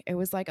me, it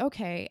was like,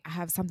 okay, I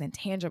have something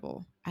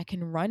tangible. I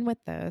can run with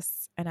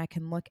this and I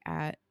can look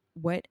at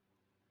what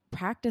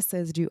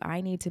practices do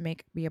I need to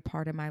make be a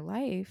part of my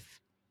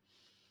life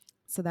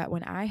so that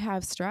when I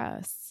have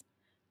stress,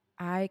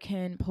 I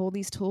can pull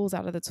these tools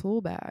out of the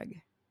tool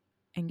bag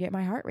and get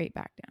my heart rate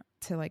back down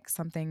to like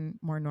something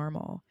more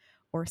normal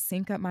or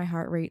sync up my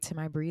heart rate to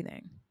my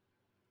breathing.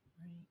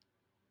 Right.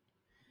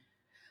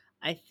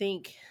 I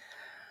think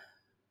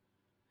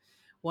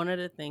one of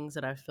the things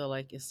that I feel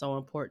like is so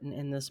important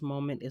in this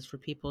moment is for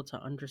people to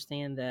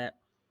understand that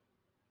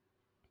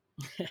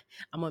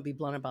I'm going to be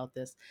blunt about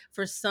this.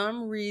 For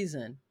some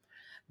reason,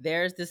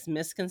 there's this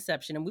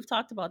misconception, and we've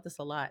talked about this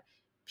a lot.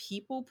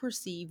 People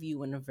perceive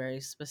you in a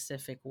very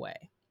specific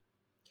way,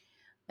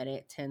 and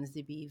it tends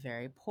to be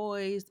very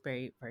poised,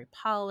 very, very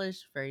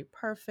polished, very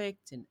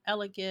perfect and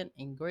elegant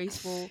and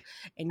graceful.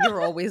 And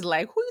you're always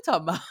like, who you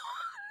talking about?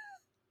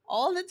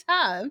 All the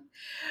time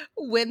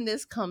when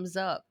this comes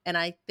up. And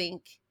I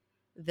think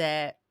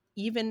that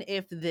even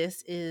if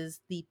this is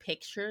the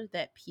picture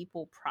that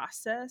people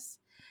process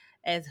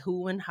as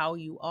who and how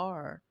you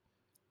are,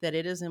 that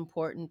it is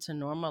important to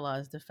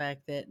normalize the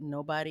fact that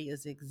nobody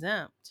is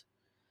exempt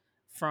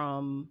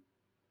from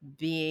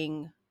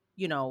being,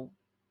 you know,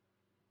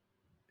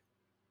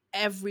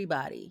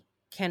 everybody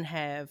can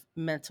have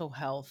mental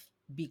health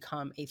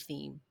become a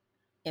theme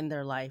in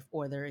their life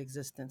or their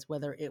existence,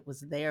 whether it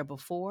was there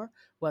before,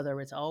 whether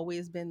it's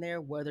always been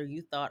there, whether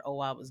you thought, oh,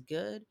 I was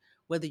good,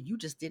 whether you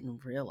just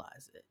didn't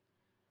realize it.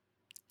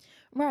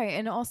 Right.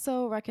 And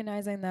also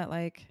recognizing that,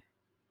 like,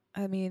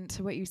 I mean,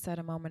 to what you said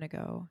a moment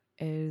ago,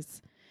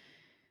 is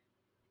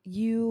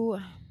you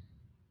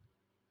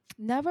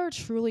never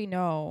truly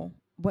know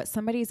what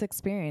somebody's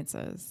experience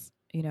is,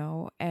 you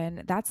know,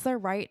 and that's their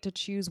right to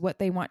choose what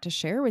they want to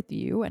share with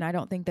you. And I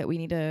don't think that we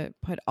need to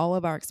put all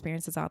of our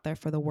experiences out there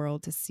for the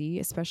world to see,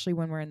 especially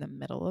when we're in the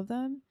middle of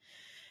them.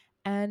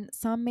 And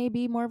some may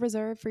be more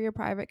reserved for your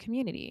private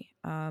community.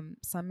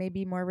 Some may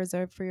be more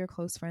reserved for your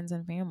close friends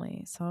and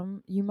family.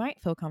 Some you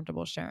might feel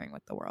comfortable sharing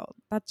with the world.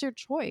 That's your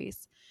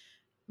choice.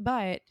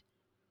 But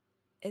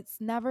it's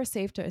never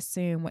safe to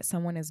assume what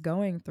someone is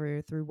going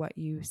through what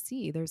you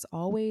see. There's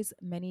always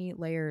many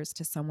layers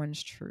to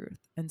someone's truth.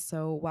 And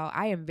so while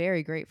I am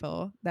very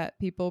grateful that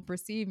people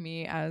perceive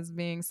me as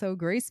being so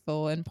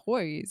graceful and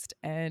poised,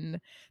 and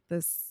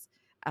this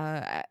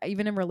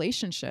even in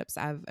relationships,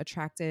 I've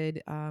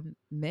attracted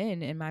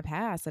men in my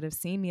past that have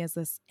seen me as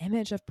this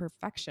image of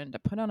perfection to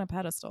put on a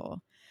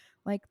pedestal.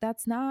 Like,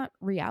 that's not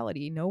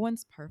reality. No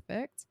one's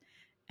perfect.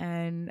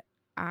 And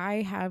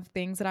I have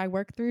things that I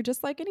work through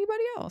just like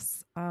anybody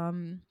else.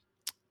 And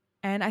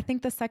I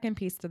think the second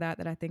piece to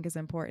that I think is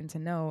important to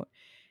note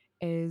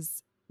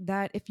is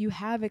that if you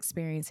have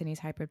experienced any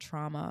type of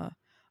trauma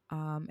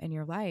in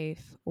your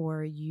life,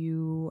 or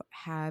you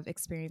have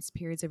experienced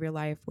periods of your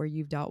life where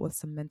you've dealt with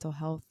some mental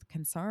health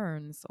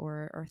concerns,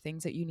 or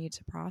things that you need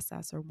to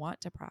process or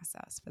want to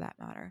process for that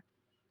matter,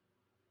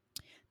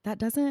 that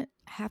doesn't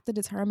have to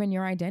determine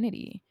your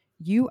identity.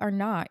 You are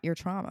not your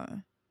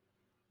trauma.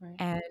 Right.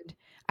 And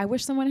I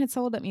wish someone had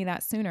told me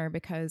that sooner,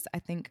 because I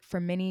think for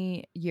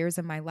many years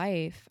of my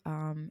life,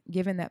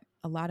 given that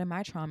a lot of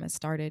my trauma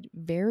started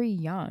very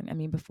young, I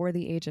mean, before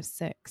the age of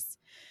 6,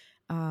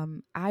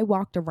 I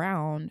walked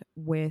around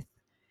with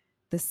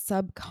the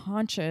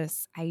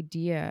subconscious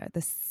idea,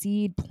 the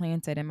seed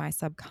planted in my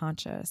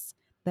subconscious,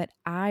 that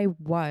I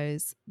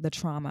was the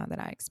trauma that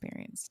I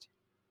experienced.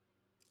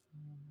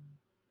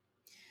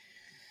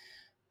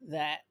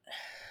 That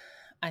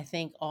I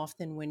think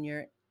often when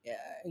you're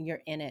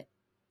in it,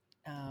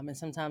 and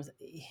sometimes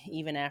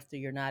even after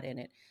you're not in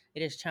it,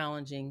 it is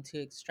challenging to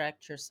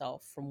extract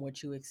yourself from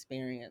what you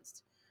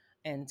experienced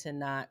and to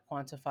not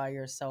quantify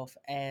yourself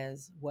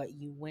as what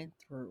you went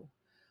through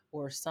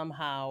or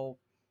somehow,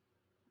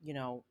 you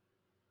know,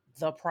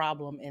 the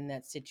problem in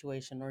that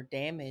situation or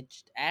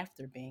damaged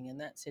after being in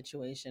that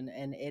situation.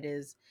 And it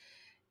is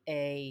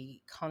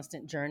a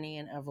constant journey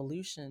and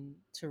evolution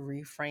to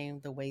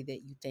reframe the way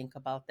that you think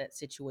about that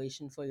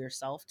situation for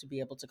yourself to be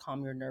able to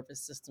calm your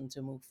nervous system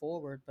to move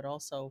forward, but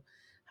also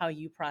how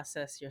you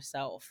process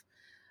yourself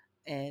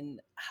and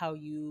how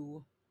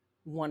you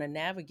want to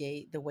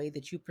navigate the way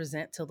that you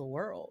present to the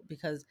world,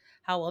 because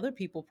how other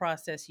people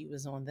process you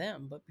is on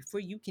them. But before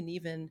you can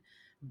even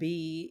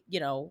be,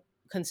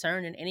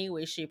 concerned in any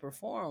way, shape, or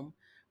form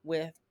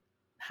with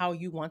how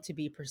you want to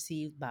be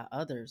perceived by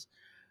others,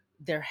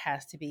 there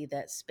has to be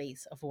that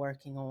space of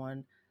working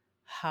on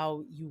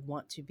how you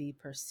want to be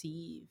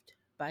perceived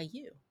by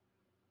you.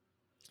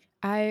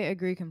 I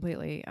agree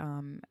completely.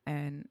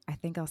 And I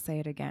think I'll say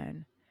it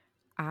again.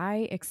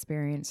 I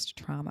experienced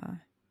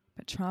trauma,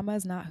 but trauma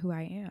is not who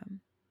I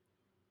am.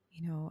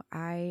 You know,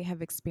 I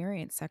have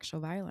experienced sexual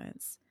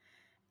violence,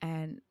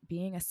 and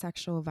being a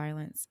sexual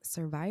violence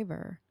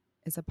survivor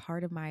is a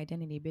part of my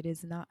identity, but it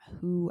is not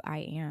who I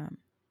am.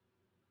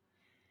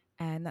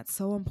 And that's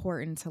so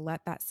important to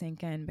let that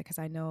sink in, because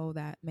I know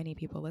that many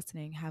people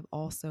listening have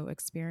also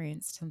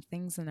experienced some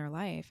things in their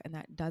life, and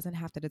that doesn't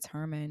have to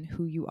determine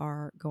who you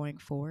are going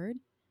forward.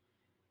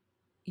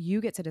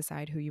 You get to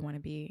decide who you want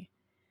to be.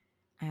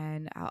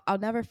 And I'll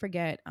never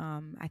forget,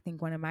 I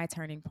think one of my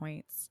turning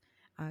points,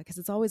 because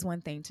it's always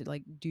one thing to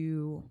like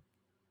do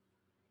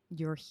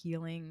your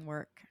healing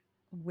work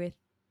with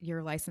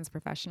your licensed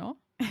professional.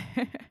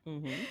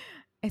 Hmm.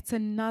 It's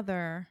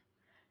another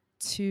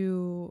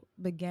to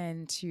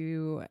begin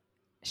to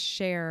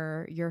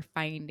share your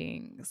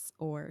findings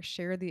or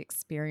share the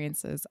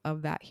experiences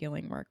of that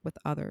healing work with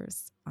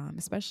others,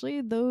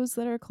 especially those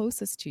that are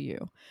closest to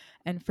you.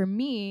 And for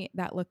me,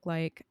 that looked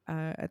like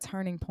a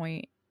turning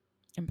point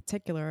in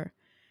particular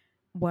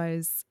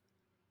was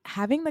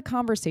having the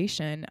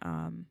conversation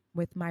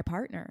with my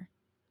partner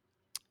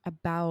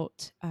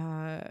about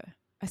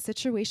a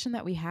situation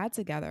that we had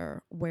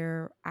together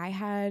where I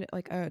had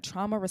like a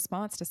trauma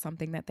response to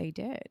something that they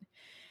did.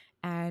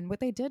 And what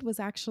they did was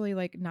actually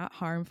like not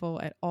harmful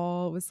at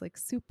all. It was like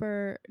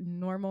super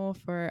normal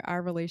for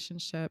our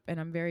relationship. And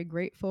I'm very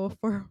grateful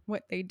for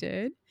what they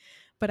did.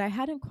 But I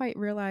hadn't quite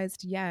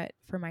realized yet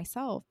for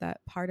myself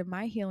that part of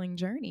my healing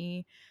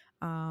journey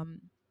um,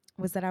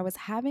 was that I was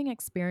having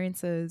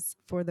experiences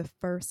for the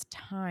first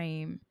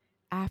time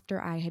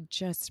after I had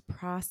just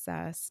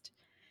processed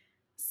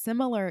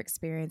similar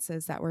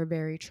experiences that were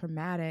very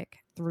traumatic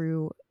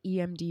through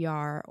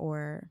EMDR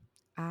or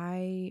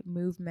eye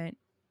movement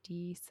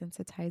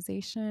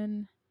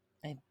desensitization.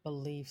 I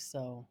believe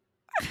so.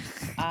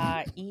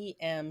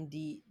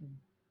 EMD.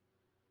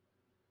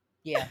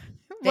 Yeah, that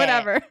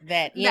Whatever.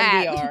 that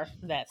That EMDR,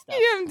 that stuff.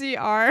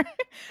 EMDR,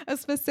 a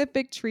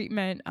specific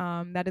treatment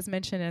that is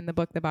mentioned in the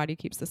book The Body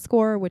Keeps the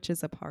Score, which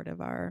is a part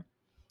of our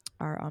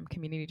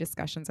community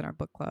discussions in our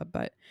book club.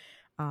 But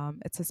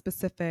it's a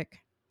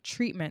specific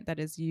treatment that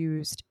is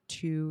used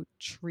to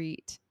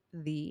treat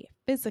the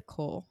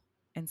physical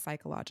and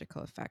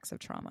psychological effects of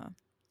trauma.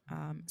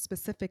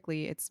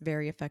 Specifically, it's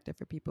very effective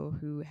for people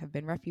who have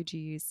been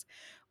refugees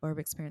or have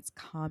experienced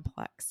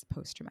complex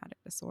post traumatic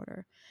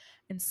disorder.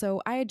 And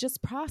so I had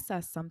just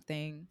processed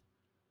something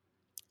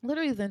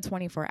literally within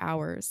 24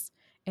 hours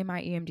in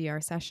my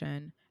EMDR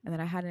session. And then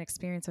I had an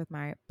experience with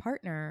my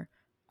partner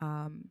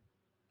um,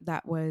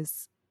 that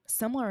was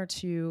similar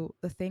to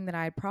the thing that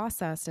I had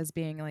processed as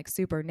being like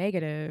super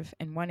negative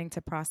and wanting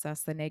to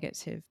process the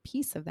negative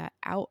piece of that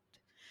out.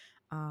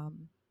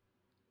 Um,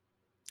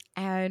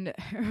 and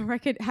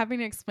having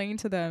to explain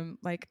to them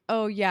like,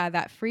 oh yeah,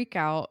 that freak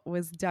out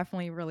was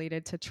definitely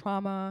related to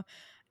trauma,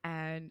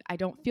 and I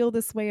don't feel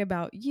this way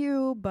about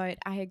you, but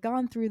I had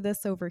gone through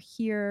this over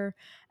here.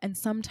 And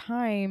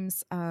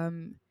sometimes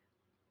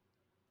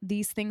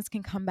these things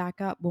can come back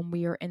up when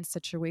we are in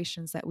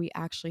situations that we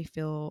actually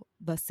feel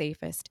the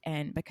safest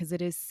in, because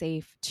it is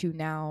safe to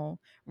now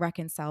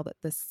reconcile that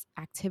this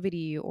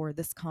activity or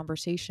this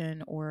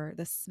conversation or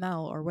this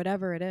smell or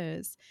whatever it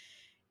is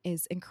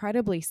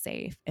incredibly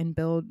safe and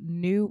build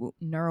new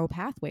neural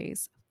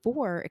pathways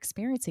for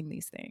experiencing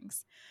these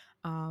things.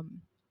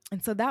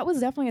 And so that was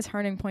definitely a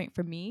turning point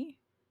for me,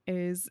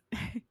 is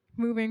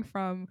moving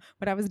from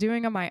what I was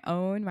doing on my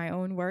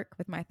own work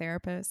with my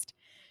therapist,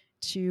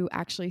 to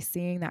actually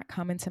seeing that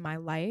come into my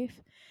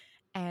life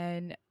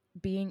and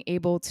being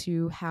able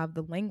to have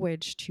the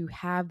language to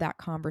have that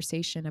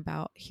conversation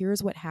about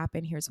here's what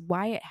happened, here's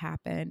why it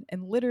happened,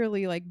 and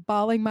literally like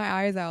bawling my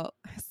eyes out,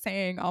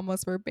 saying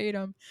almost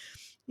verbatim,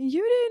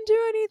 you didn't do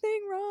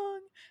anything wrong,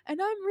 and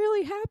I'm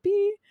really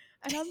happy,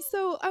 and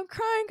I'm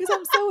crying because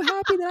I'm so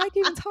happy that I can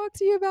even talk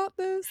to you about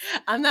this.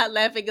 I'm not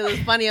laughing because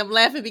it's funny. I'm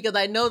laughing because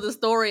I know the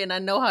story and I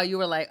know how you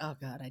were like, oh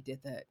God, I did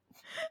that.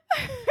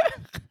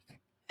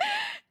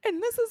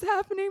 And this is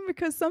happening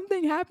because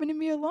something happened to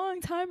me a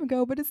long time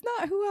ago, but it's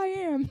not who I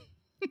am.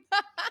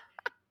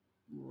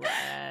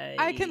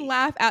 I can Right.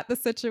 laugh at the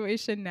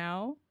situation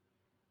now,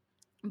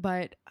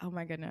 but oh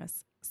my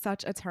goodness,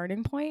 such a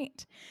turning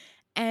point.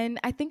 And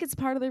I think it's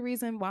part of the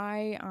reason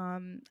why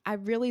I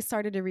really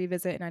started to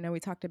revisit. And I know we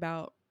talked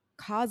about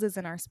causes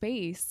in our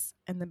space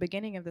in the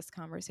beginning of this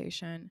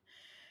conversation,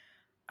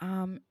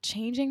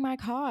 changing my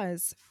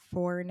cause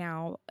for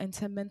now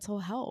into mental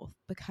health,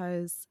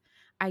 because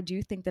I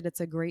do think that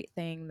it's a great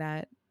thing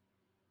that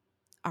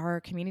our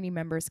community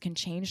members can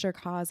change their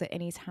cause at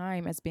any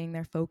time as being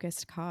their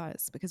focused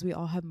cause, because we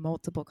all have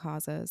multiple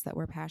causes that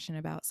we're passionate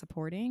about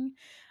supporting.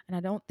 And I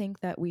don't think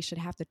that we should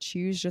have to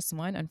choose just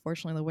one.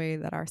 Unfortunately, the way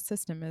that our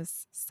system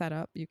is set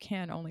up, you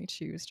can only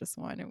choose just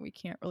one, and we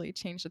can't really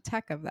change the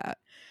tech of that.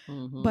 But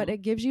Mm-hmm.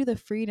 it gives you the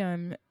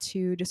freedom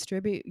to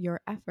distribute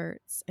your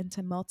efforts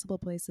into multiple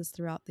places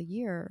throughout the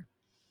year.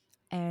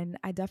 And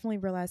I definitely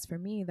realized for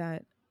me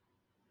that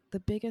the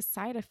biggest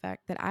side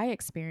effect that I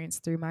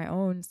experienced through my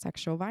own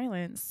sexual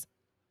violence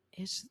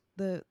is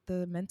the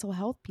mental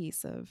health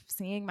piece of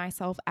seeing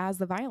myself as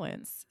the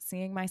violence,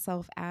 seeing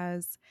myself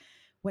as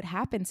what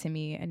happened to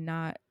me and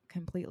not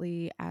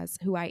completely as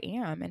who I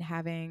am, and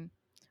having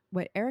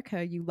what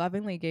Erica, you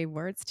lovingly gave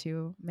words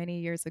to many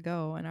years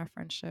ago in our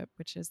friendship,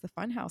 which is the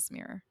funhouse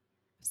mirror,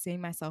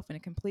 seeing myself in a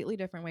completely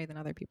different way than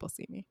other people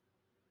see me.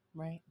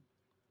 Right.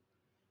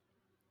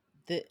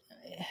 The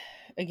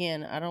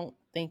again, I don't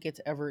think it's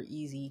ever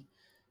easy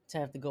to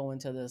have to go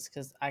into this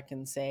because I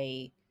can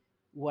say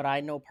what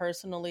I know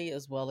personally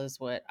as well as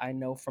what I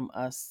know from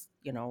us,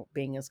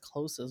 being as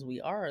close as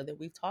we are that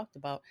we've talked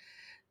about.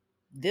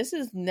 This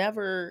is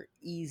never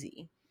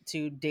easy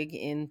to dig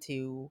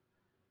into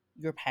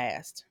your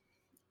past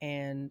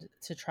and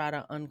to try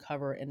to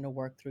uncover and to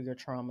work through your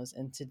traumas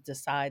and to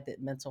decide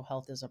that mental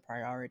health is a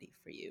priority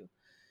for you.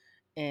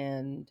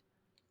 And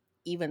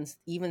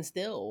even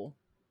still,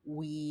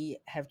 we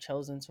have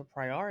chosen to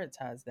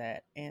prioritize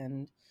that.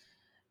 And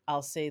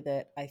I'll say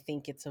that I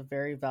think it's a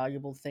very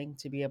valuable thing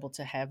to be able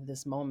to have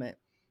this moment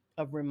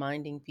of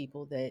reminding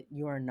people that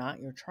you are not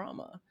your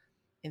trauma,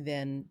 and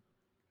then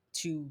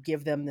to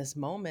give them this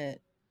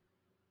moment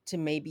to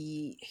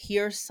maybe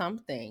hear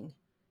something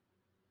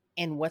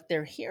and what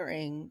they're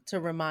hearing to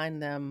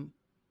remind them,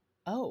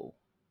 oh,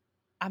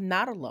 I'm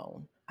not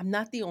alone. I'm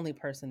not the only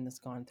person that's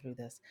gone through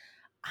this.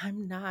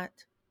 I'm not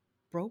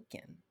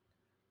broken.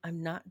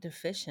 I'm not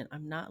deficient.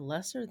 I'm not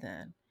lesser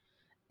than.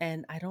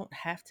 And I don't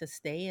have to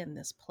stay in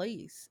this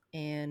place.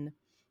 And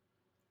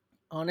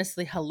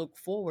honestly, I look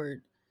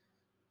forward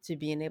to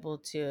being able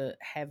to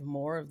have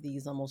more of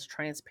these almost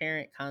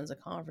transparent kinds of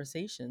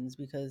conversations,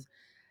 because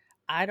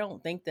I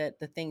don't think that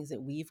the things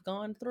that we've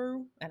gone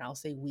through, and I'll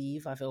say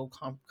we've, I feel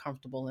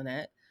comfortable in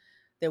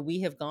that we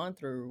have gone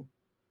through,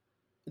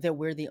 that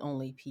we're the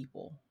only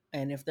people.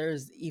 And if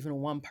there's even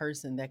one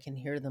person that can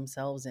hear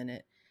themselves in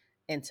it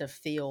and to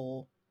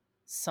feel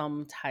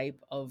some type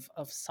of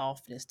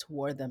softness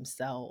toward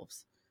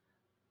themselves,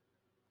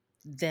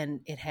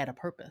 then it had a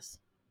purpose.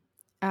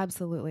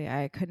 Absolutely.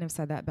 I couldn't have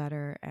said that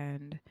better.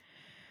 And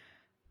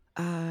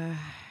uh,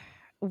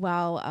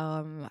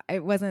 while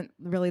it wasn't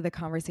really the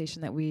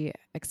conversation that we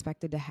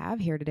expected to have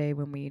here today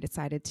when we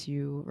decided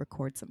to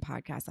record some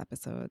podcast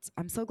episodes,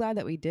 I'm so glad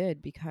that we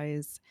did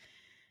because,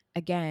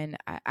 again,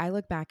 I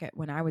look back at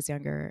when I was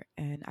younger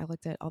and I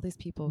looked at all these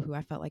people who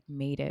I felt like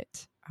made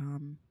it,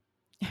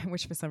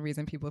 which for some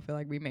reason people feel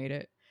like we made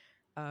it.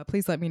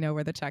 Please let me know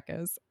where the check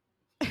is.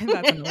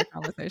 That's another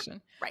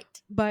conversation. Right.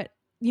 But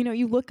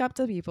you look up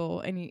to people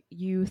and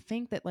you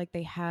think that like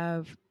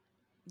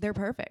they're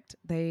perfect.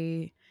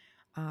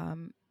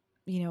 Um,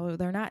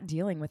 they're not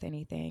dealing with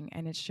anything.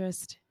 And it's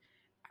just,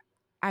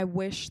 I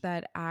wish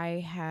that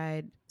I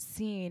had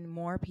seen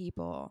more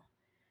people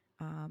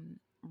um,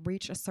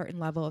 reach a certain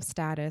level of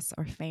status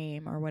or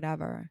fame or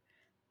whatever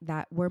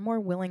that were more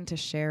willing to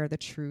share the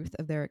truth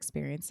of their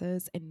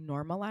experiences and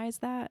normalize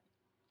that.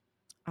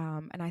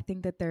 And I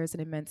think that there's an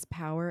immense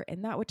power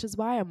in that, which is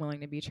why I'm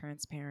willing to be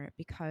transparent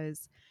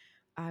because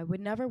I would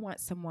never want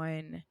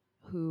someone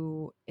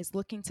who is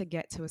looking to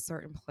get to a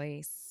certain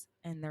place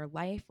in their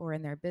life or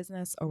in their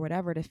business or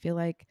whatever to feel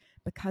like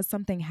because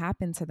something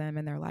happened to them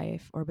in their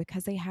life or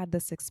because they had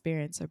this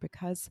experience or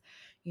because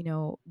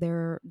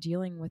they're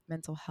dealing with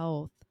mental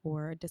health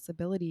or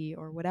disability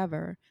or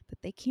whatever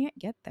that they can't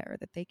get there,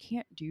 that they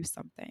can't do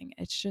something.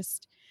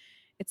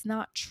 It's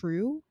not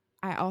true.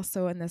 I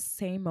also, in the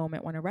same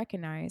moment, want to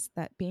recognize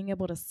that being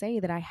able to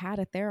say that I had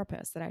a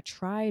therapist, that I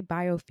tried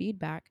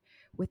biofeedback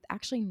with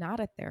actually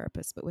not a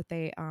therapist, but with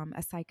a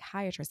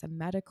psychiatrist, a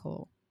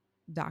medical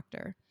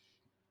doctor,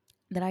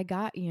 that I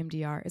got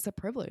EMDR is a Mhm.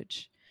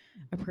 privilege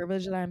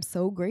that I'm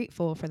so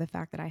grateful for the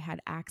fact that I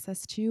had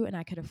access to and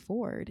I could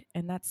afford.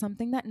 And that's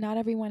something that not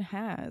everyone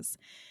has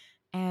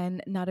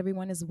and not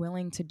everyone is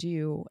willing to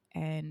do.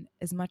 And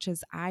as much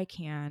as I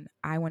can,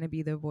 I want to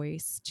be the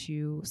voice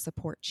to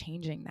support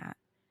changing that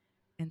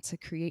and to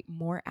create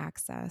more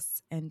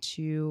access and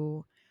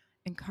to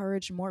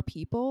encourage more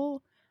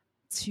people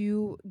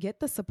to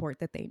get the support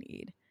that they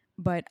need.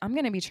 But I'm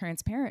going to be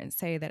transparent and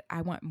say that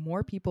I want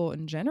more people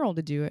in general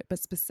to do it. But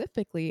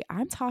specifically,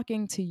 I'm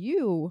talking to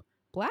you,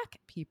 Black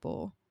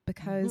people,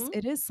 because Mhm.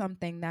 it is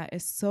something that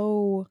it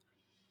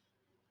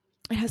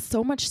has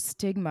so much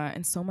stigma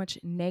and so much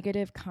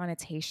negative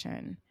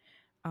connotation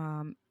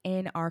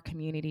in our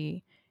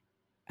community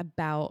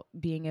about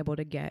being able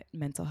to get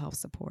mental health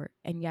support.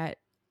 And yet,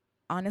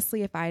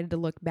 honestly, if I had to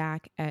look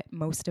back at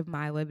most of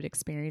my lived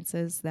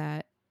experiences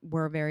that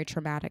were very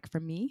traumatic for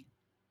me,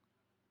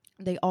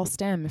 they all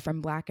stem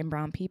from Black and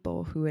Brown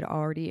people who had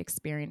already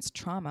experienced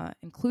trauma,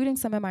 including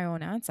some of my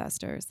own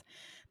ancestors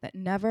that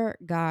never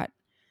got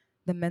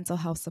the mental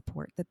health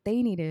support that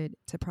they needed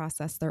to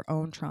process their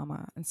own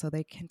trauma. And so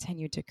they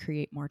continued to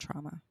create more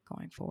trauma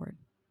going forward.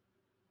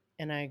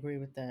 And I agree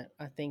with that.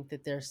 I think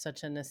that there's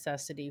such a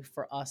necessity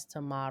for us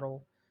to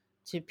model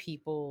to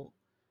people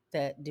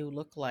that do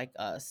look like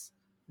us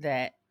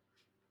that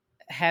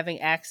having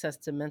access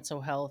to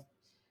mental health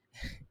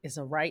is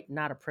a right,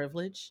 not a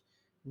privilege.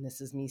 And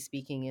this is me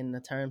speaking in the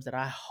terms that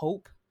I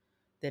hope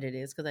that it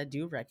is, because I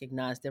do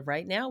recognize that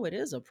right now it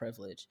is a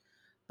privilege,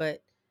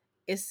 but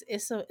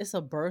it's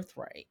a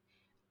birthright.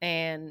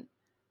 And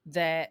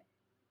that,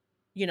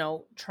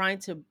 trying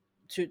to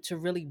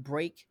really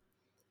break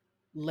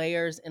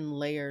layers and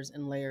layers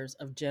and layers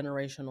of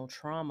generational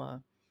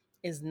trauma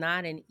is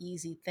not an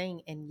easy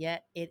thing, and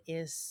yet it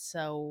is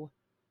so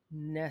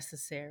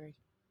necessary.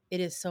 It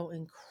is so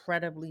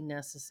incredibly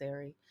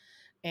necessary.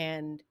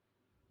 And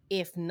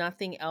if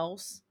nothing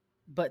else,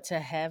 but to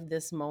have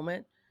this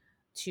moment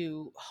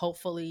to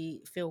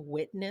hopefully feel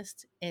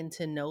witnessed and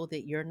to know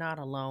that you're not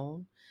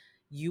alone,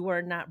 you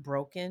are not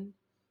broken,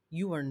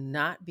 you are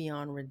not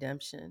beyond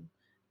redemption,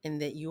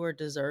 and that you are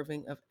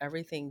deserving of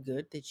everything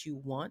good that you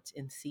want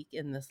and seek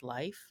in this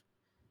life.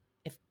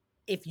 If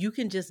if you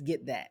can just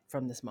get that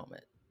from this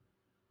moment,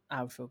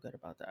 I would feel good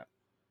about that.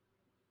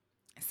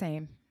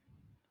 Same,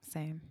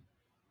 same.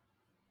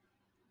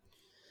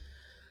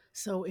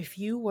 So, if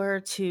you were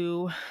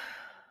to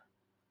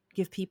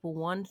give people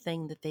one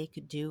thing that they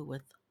could do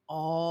with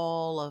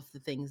all of the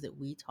things that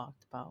we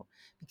talked about,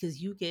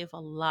 because you gave a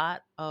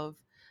lot of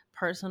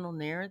personal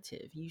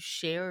narrative, you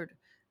shared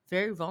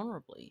very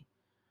vulnerably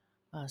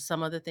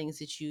some of the things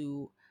that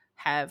you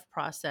have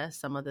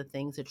processed, some of the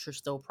things that you're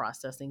still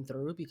processing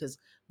through, because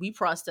we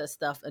process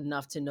stuff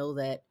enough to know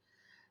that,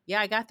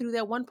 yeah, I got through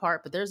that one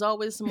part, but there's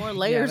always some more Yeah,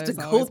 layers to there's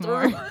go always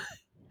more. through.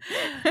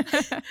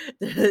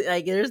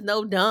 Like, there's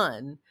no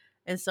done.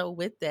 And so,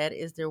 with that,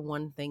 is there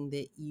one thing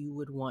that you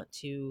would want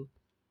to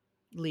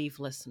leave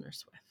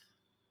listeners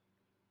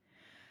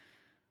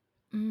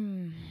with?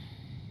 Mm.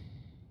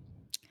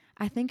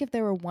 I think if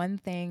there were one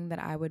thing that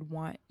I would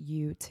want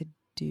you to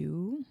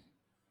do,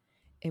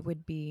 it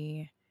would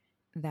be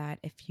that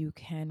if you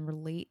can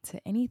relate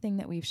to anything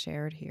that we've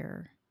shared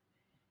here,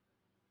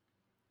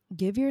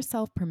 give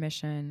yourself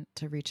permission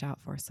to reach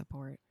out for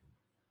support.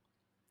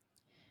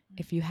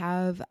 If you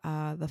have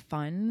the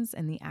funds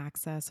and the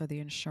access or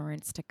the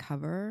insurance to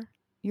cover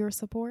your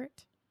support,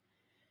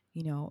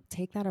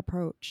 take that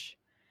approach.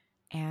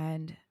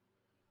 And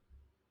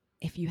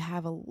if you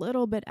have a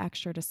little bit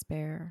extra to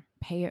spare,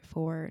 pay it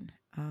forward.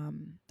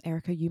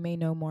 Erica, you may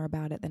know more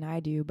about it than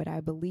I do, but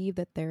I believe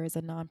that there is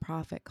a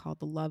nonprofit called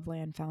the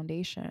Loveland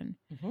Foundation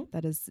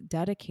that is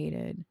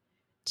dedicated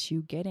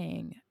to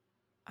getting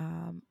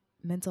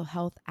mental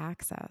health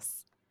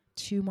access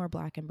to more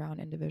Black and Brown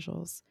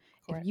individuals.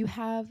 Correct. If you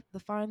have the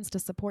funds to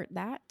support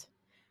that,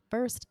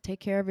 first,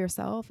 take care of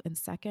yourself. And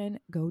second,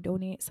 go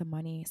donate some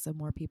money so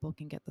more people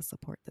can get the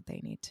support that they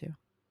need to.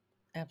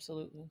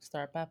 Absolutely.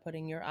 Start by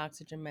putting your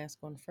oxygen mask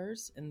on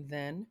first and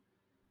then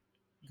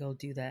go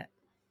do that.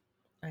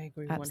 I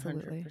agree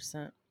Absolutely.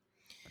 100%.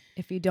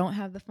 If you don't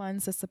have the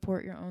funds to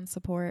support your own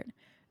support,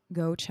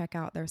 go check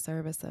out their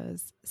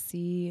services.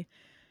 See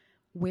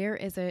where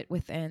is it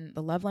within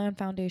the Loveland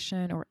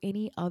Foundation or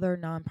any other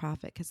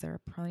nonprofit, because there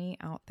are plenty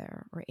out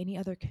there, or any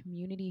other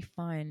community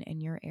fund in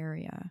your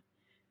area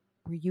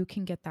where you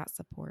can get that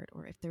support.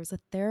 Or if there's a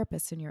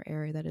therapist in your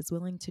area that is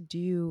willing to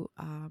do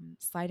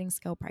sliding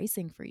scale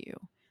pricing for you,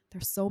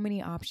 there's so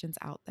many options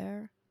out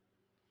there.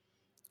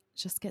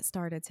 Just get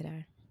started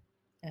today.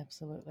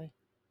 Absolutely.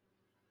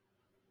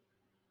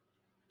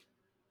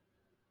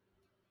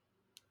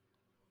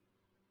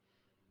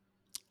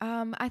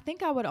 I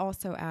think I would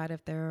also add,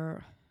 if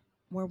there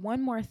were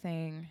one more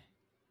thing,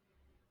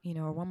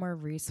 or one more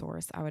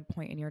resource I would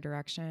point in your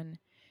direction.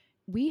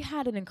 We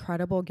had an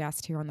incredible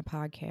guest here on the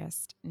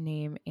podcast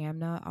named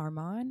Amna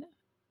Arman,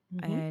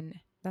 and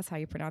that's how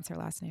you pronounce her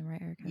last name,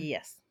 right, Erica?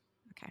 Yes.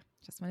 Okay,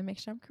 just want to make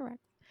sure I'm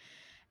correct.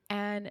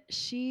 And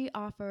she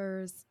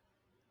offers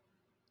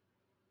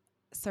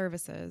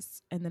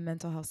services in the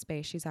mental health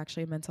space. She's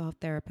actually a mental health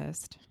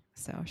therapist.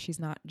 So she's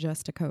not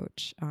just a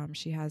coach.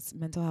 She has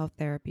mental health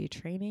therapy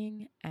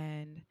training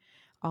and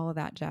all of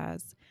that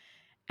jazz.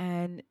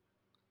 And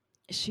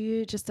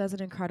she just does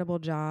an incredible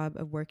job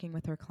of working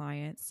with her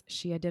clients.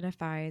 She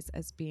identifies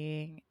as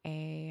being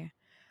a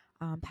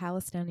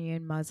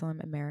Palestinian Muslim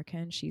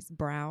American. She's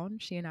brown.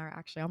 She and I are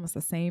actually almost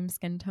the same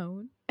skin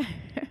tone.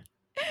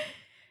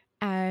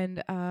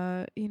 And,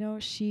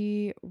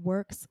 she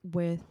works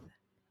with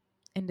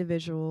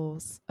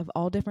individuals of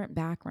all different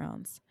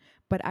backgrounds.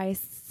 But I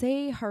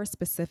say her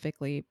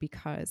specifically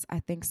because I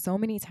think so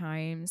many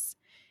times,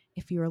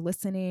 if you are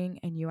listening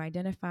and you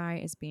identify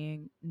as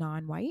being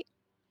non-white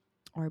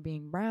or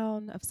being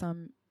brown of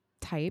some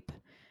type,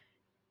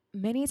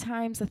 many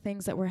times the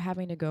things that we're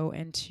having to go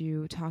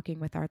into talking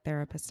with our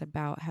therapist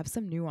about have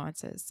some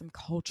nuances, some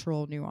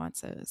cultural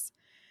nuances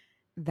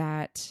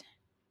that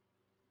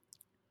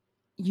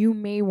you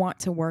may want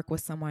to work with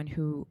someone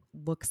who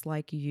looks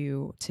like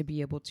you to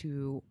be able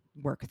to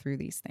work through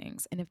these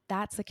things. And if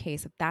that's the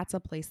case, if that's a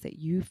place that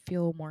you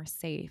feel more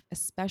safe,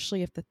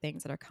 especially if the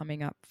things that are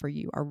coming up for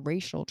you are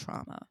racial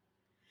trauma,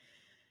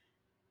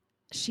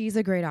 she's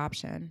a great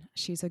option.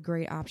 She's a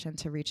great option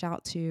to reach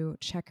out to,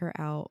 check her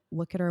out,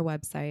 look at her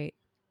website,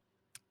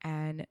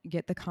 and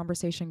get the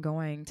conversation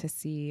going to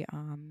see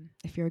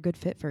if you're a good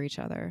fit for each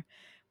other.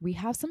 We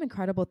have some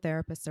incredible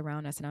therapists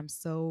around us, and I'm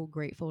so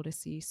grateful to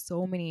see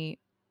so many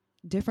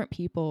different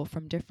people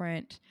from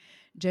different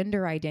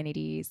gender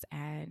identities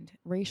and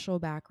racial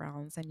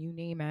backgrounds, and you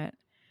name it,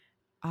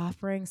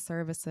 offering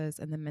services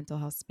in the mental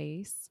health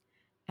space.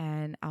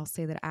 And I'll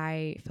say that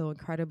I feel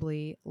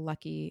incredibly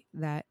lucky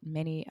that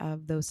many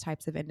of those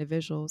types of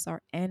individuals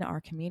are in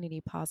our community,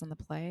 Pause on the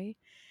Play,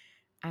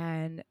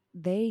 and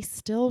they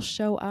still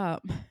show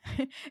up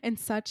in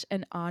such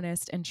an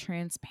honest and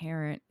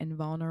transparent and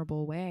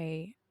vulnerable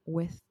way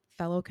with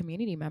fellow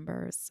community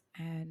members,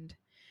 and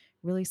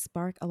really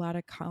spark a lot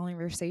of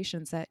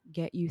conversations that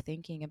get you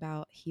thinking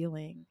about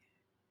healing.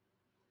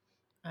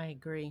 I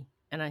agree.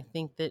 And I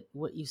think that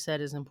what you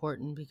said is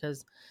important,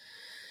 because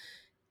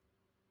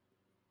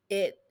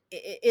it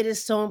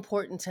is so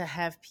important to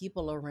have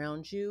people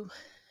around you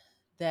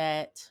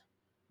that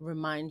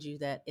remind you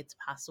that it's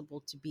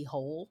possible to be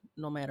whole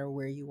no matter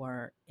where you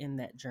are in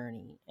that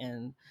journey.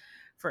 And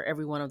for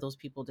every one of those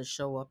people to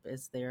show up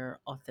as their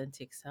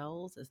authentic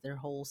selves, as their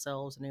whole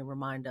selves, and they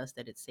remind us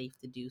that it's safe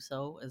to do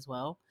so as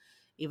well,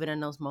 even in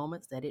those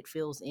moments that it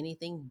feels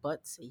anything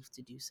but safe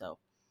to do so.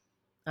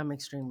 I'm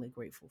extremely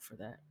grateful for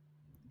that.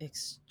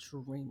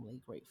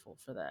 Extremely grateful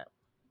for that.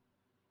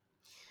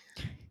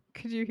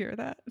 Could you hear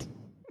that?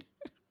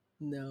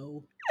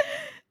 No.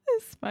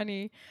 It's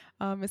funny.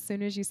 As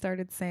soon as you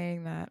started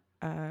saying that,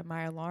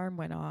 my alarm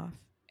went off,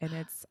 and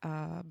it's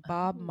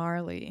Bob Oh.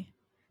 Marley.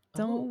 Oh.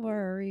 Don't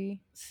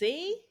worry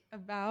See?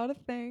 about a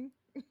thing.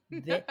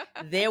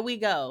 There we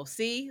go.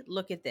 See?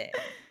 Look at that.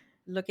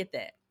 Look at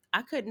that.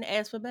 I couldn't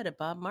ask for better.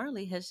 Bob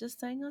Marley has just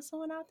sang us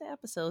on out the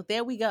episode.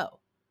 There we go.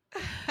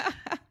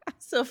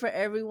 So, for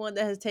everyone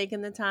that has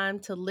taken the time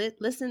to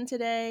listen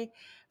today,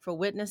 for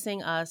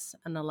witnessing us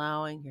and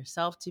allowing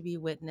yourself to be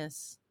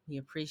witnessed, we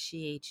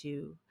appreciate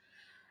you.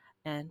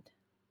 And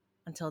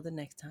until the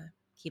next time,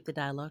 keep the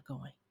dialogue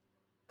going.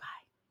 Bye.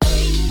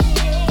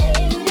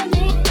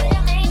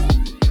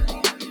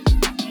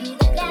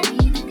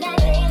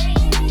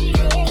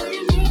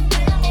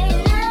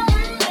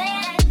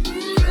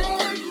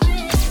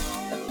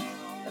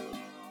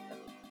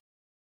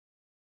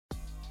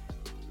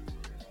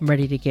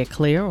 Ready to get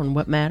clear on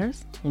what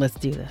matters? Let's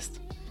do this.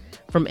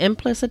 From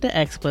Implicit to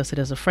Explicit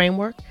is a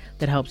framework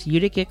that helps you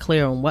to get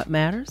clear on what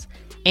matters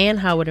and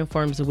how it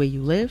informs the way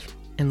you live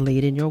and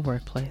lead in your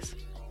workplace.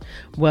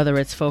 Whether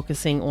it's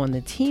focusing on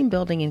the team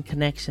building and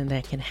connection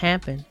that can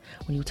happen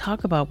when you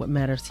talk about what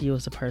matters to you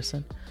as a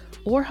person,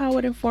 or how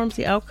it informs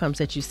the outcomes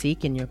that you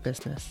seek in your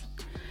business,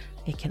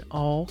 it can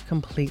all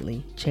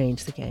completely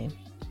change the game.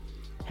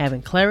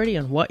 Having clarity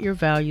on what your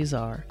values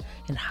are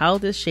and how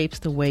this shapes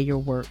the way your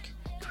work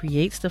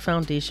creates the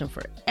foundation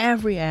for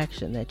every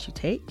action that you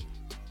take,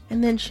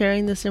 and then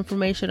sharing this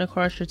information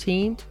across your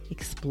team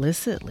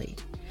explicitly.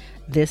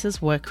 This is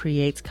what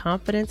creates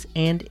confidence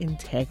and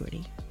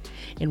integrity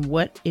in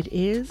what it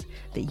is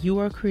that you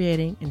are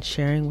creating and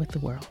sharing with the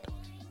world.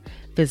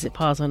 Visit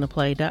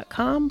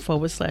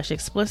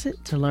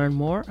pauseontheplay.com/explicit to learn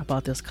more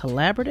about this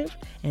collaborative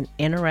and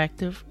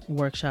interactive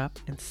workshop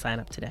and sign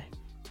up today.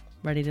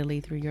 Ready to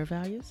lead through your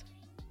values?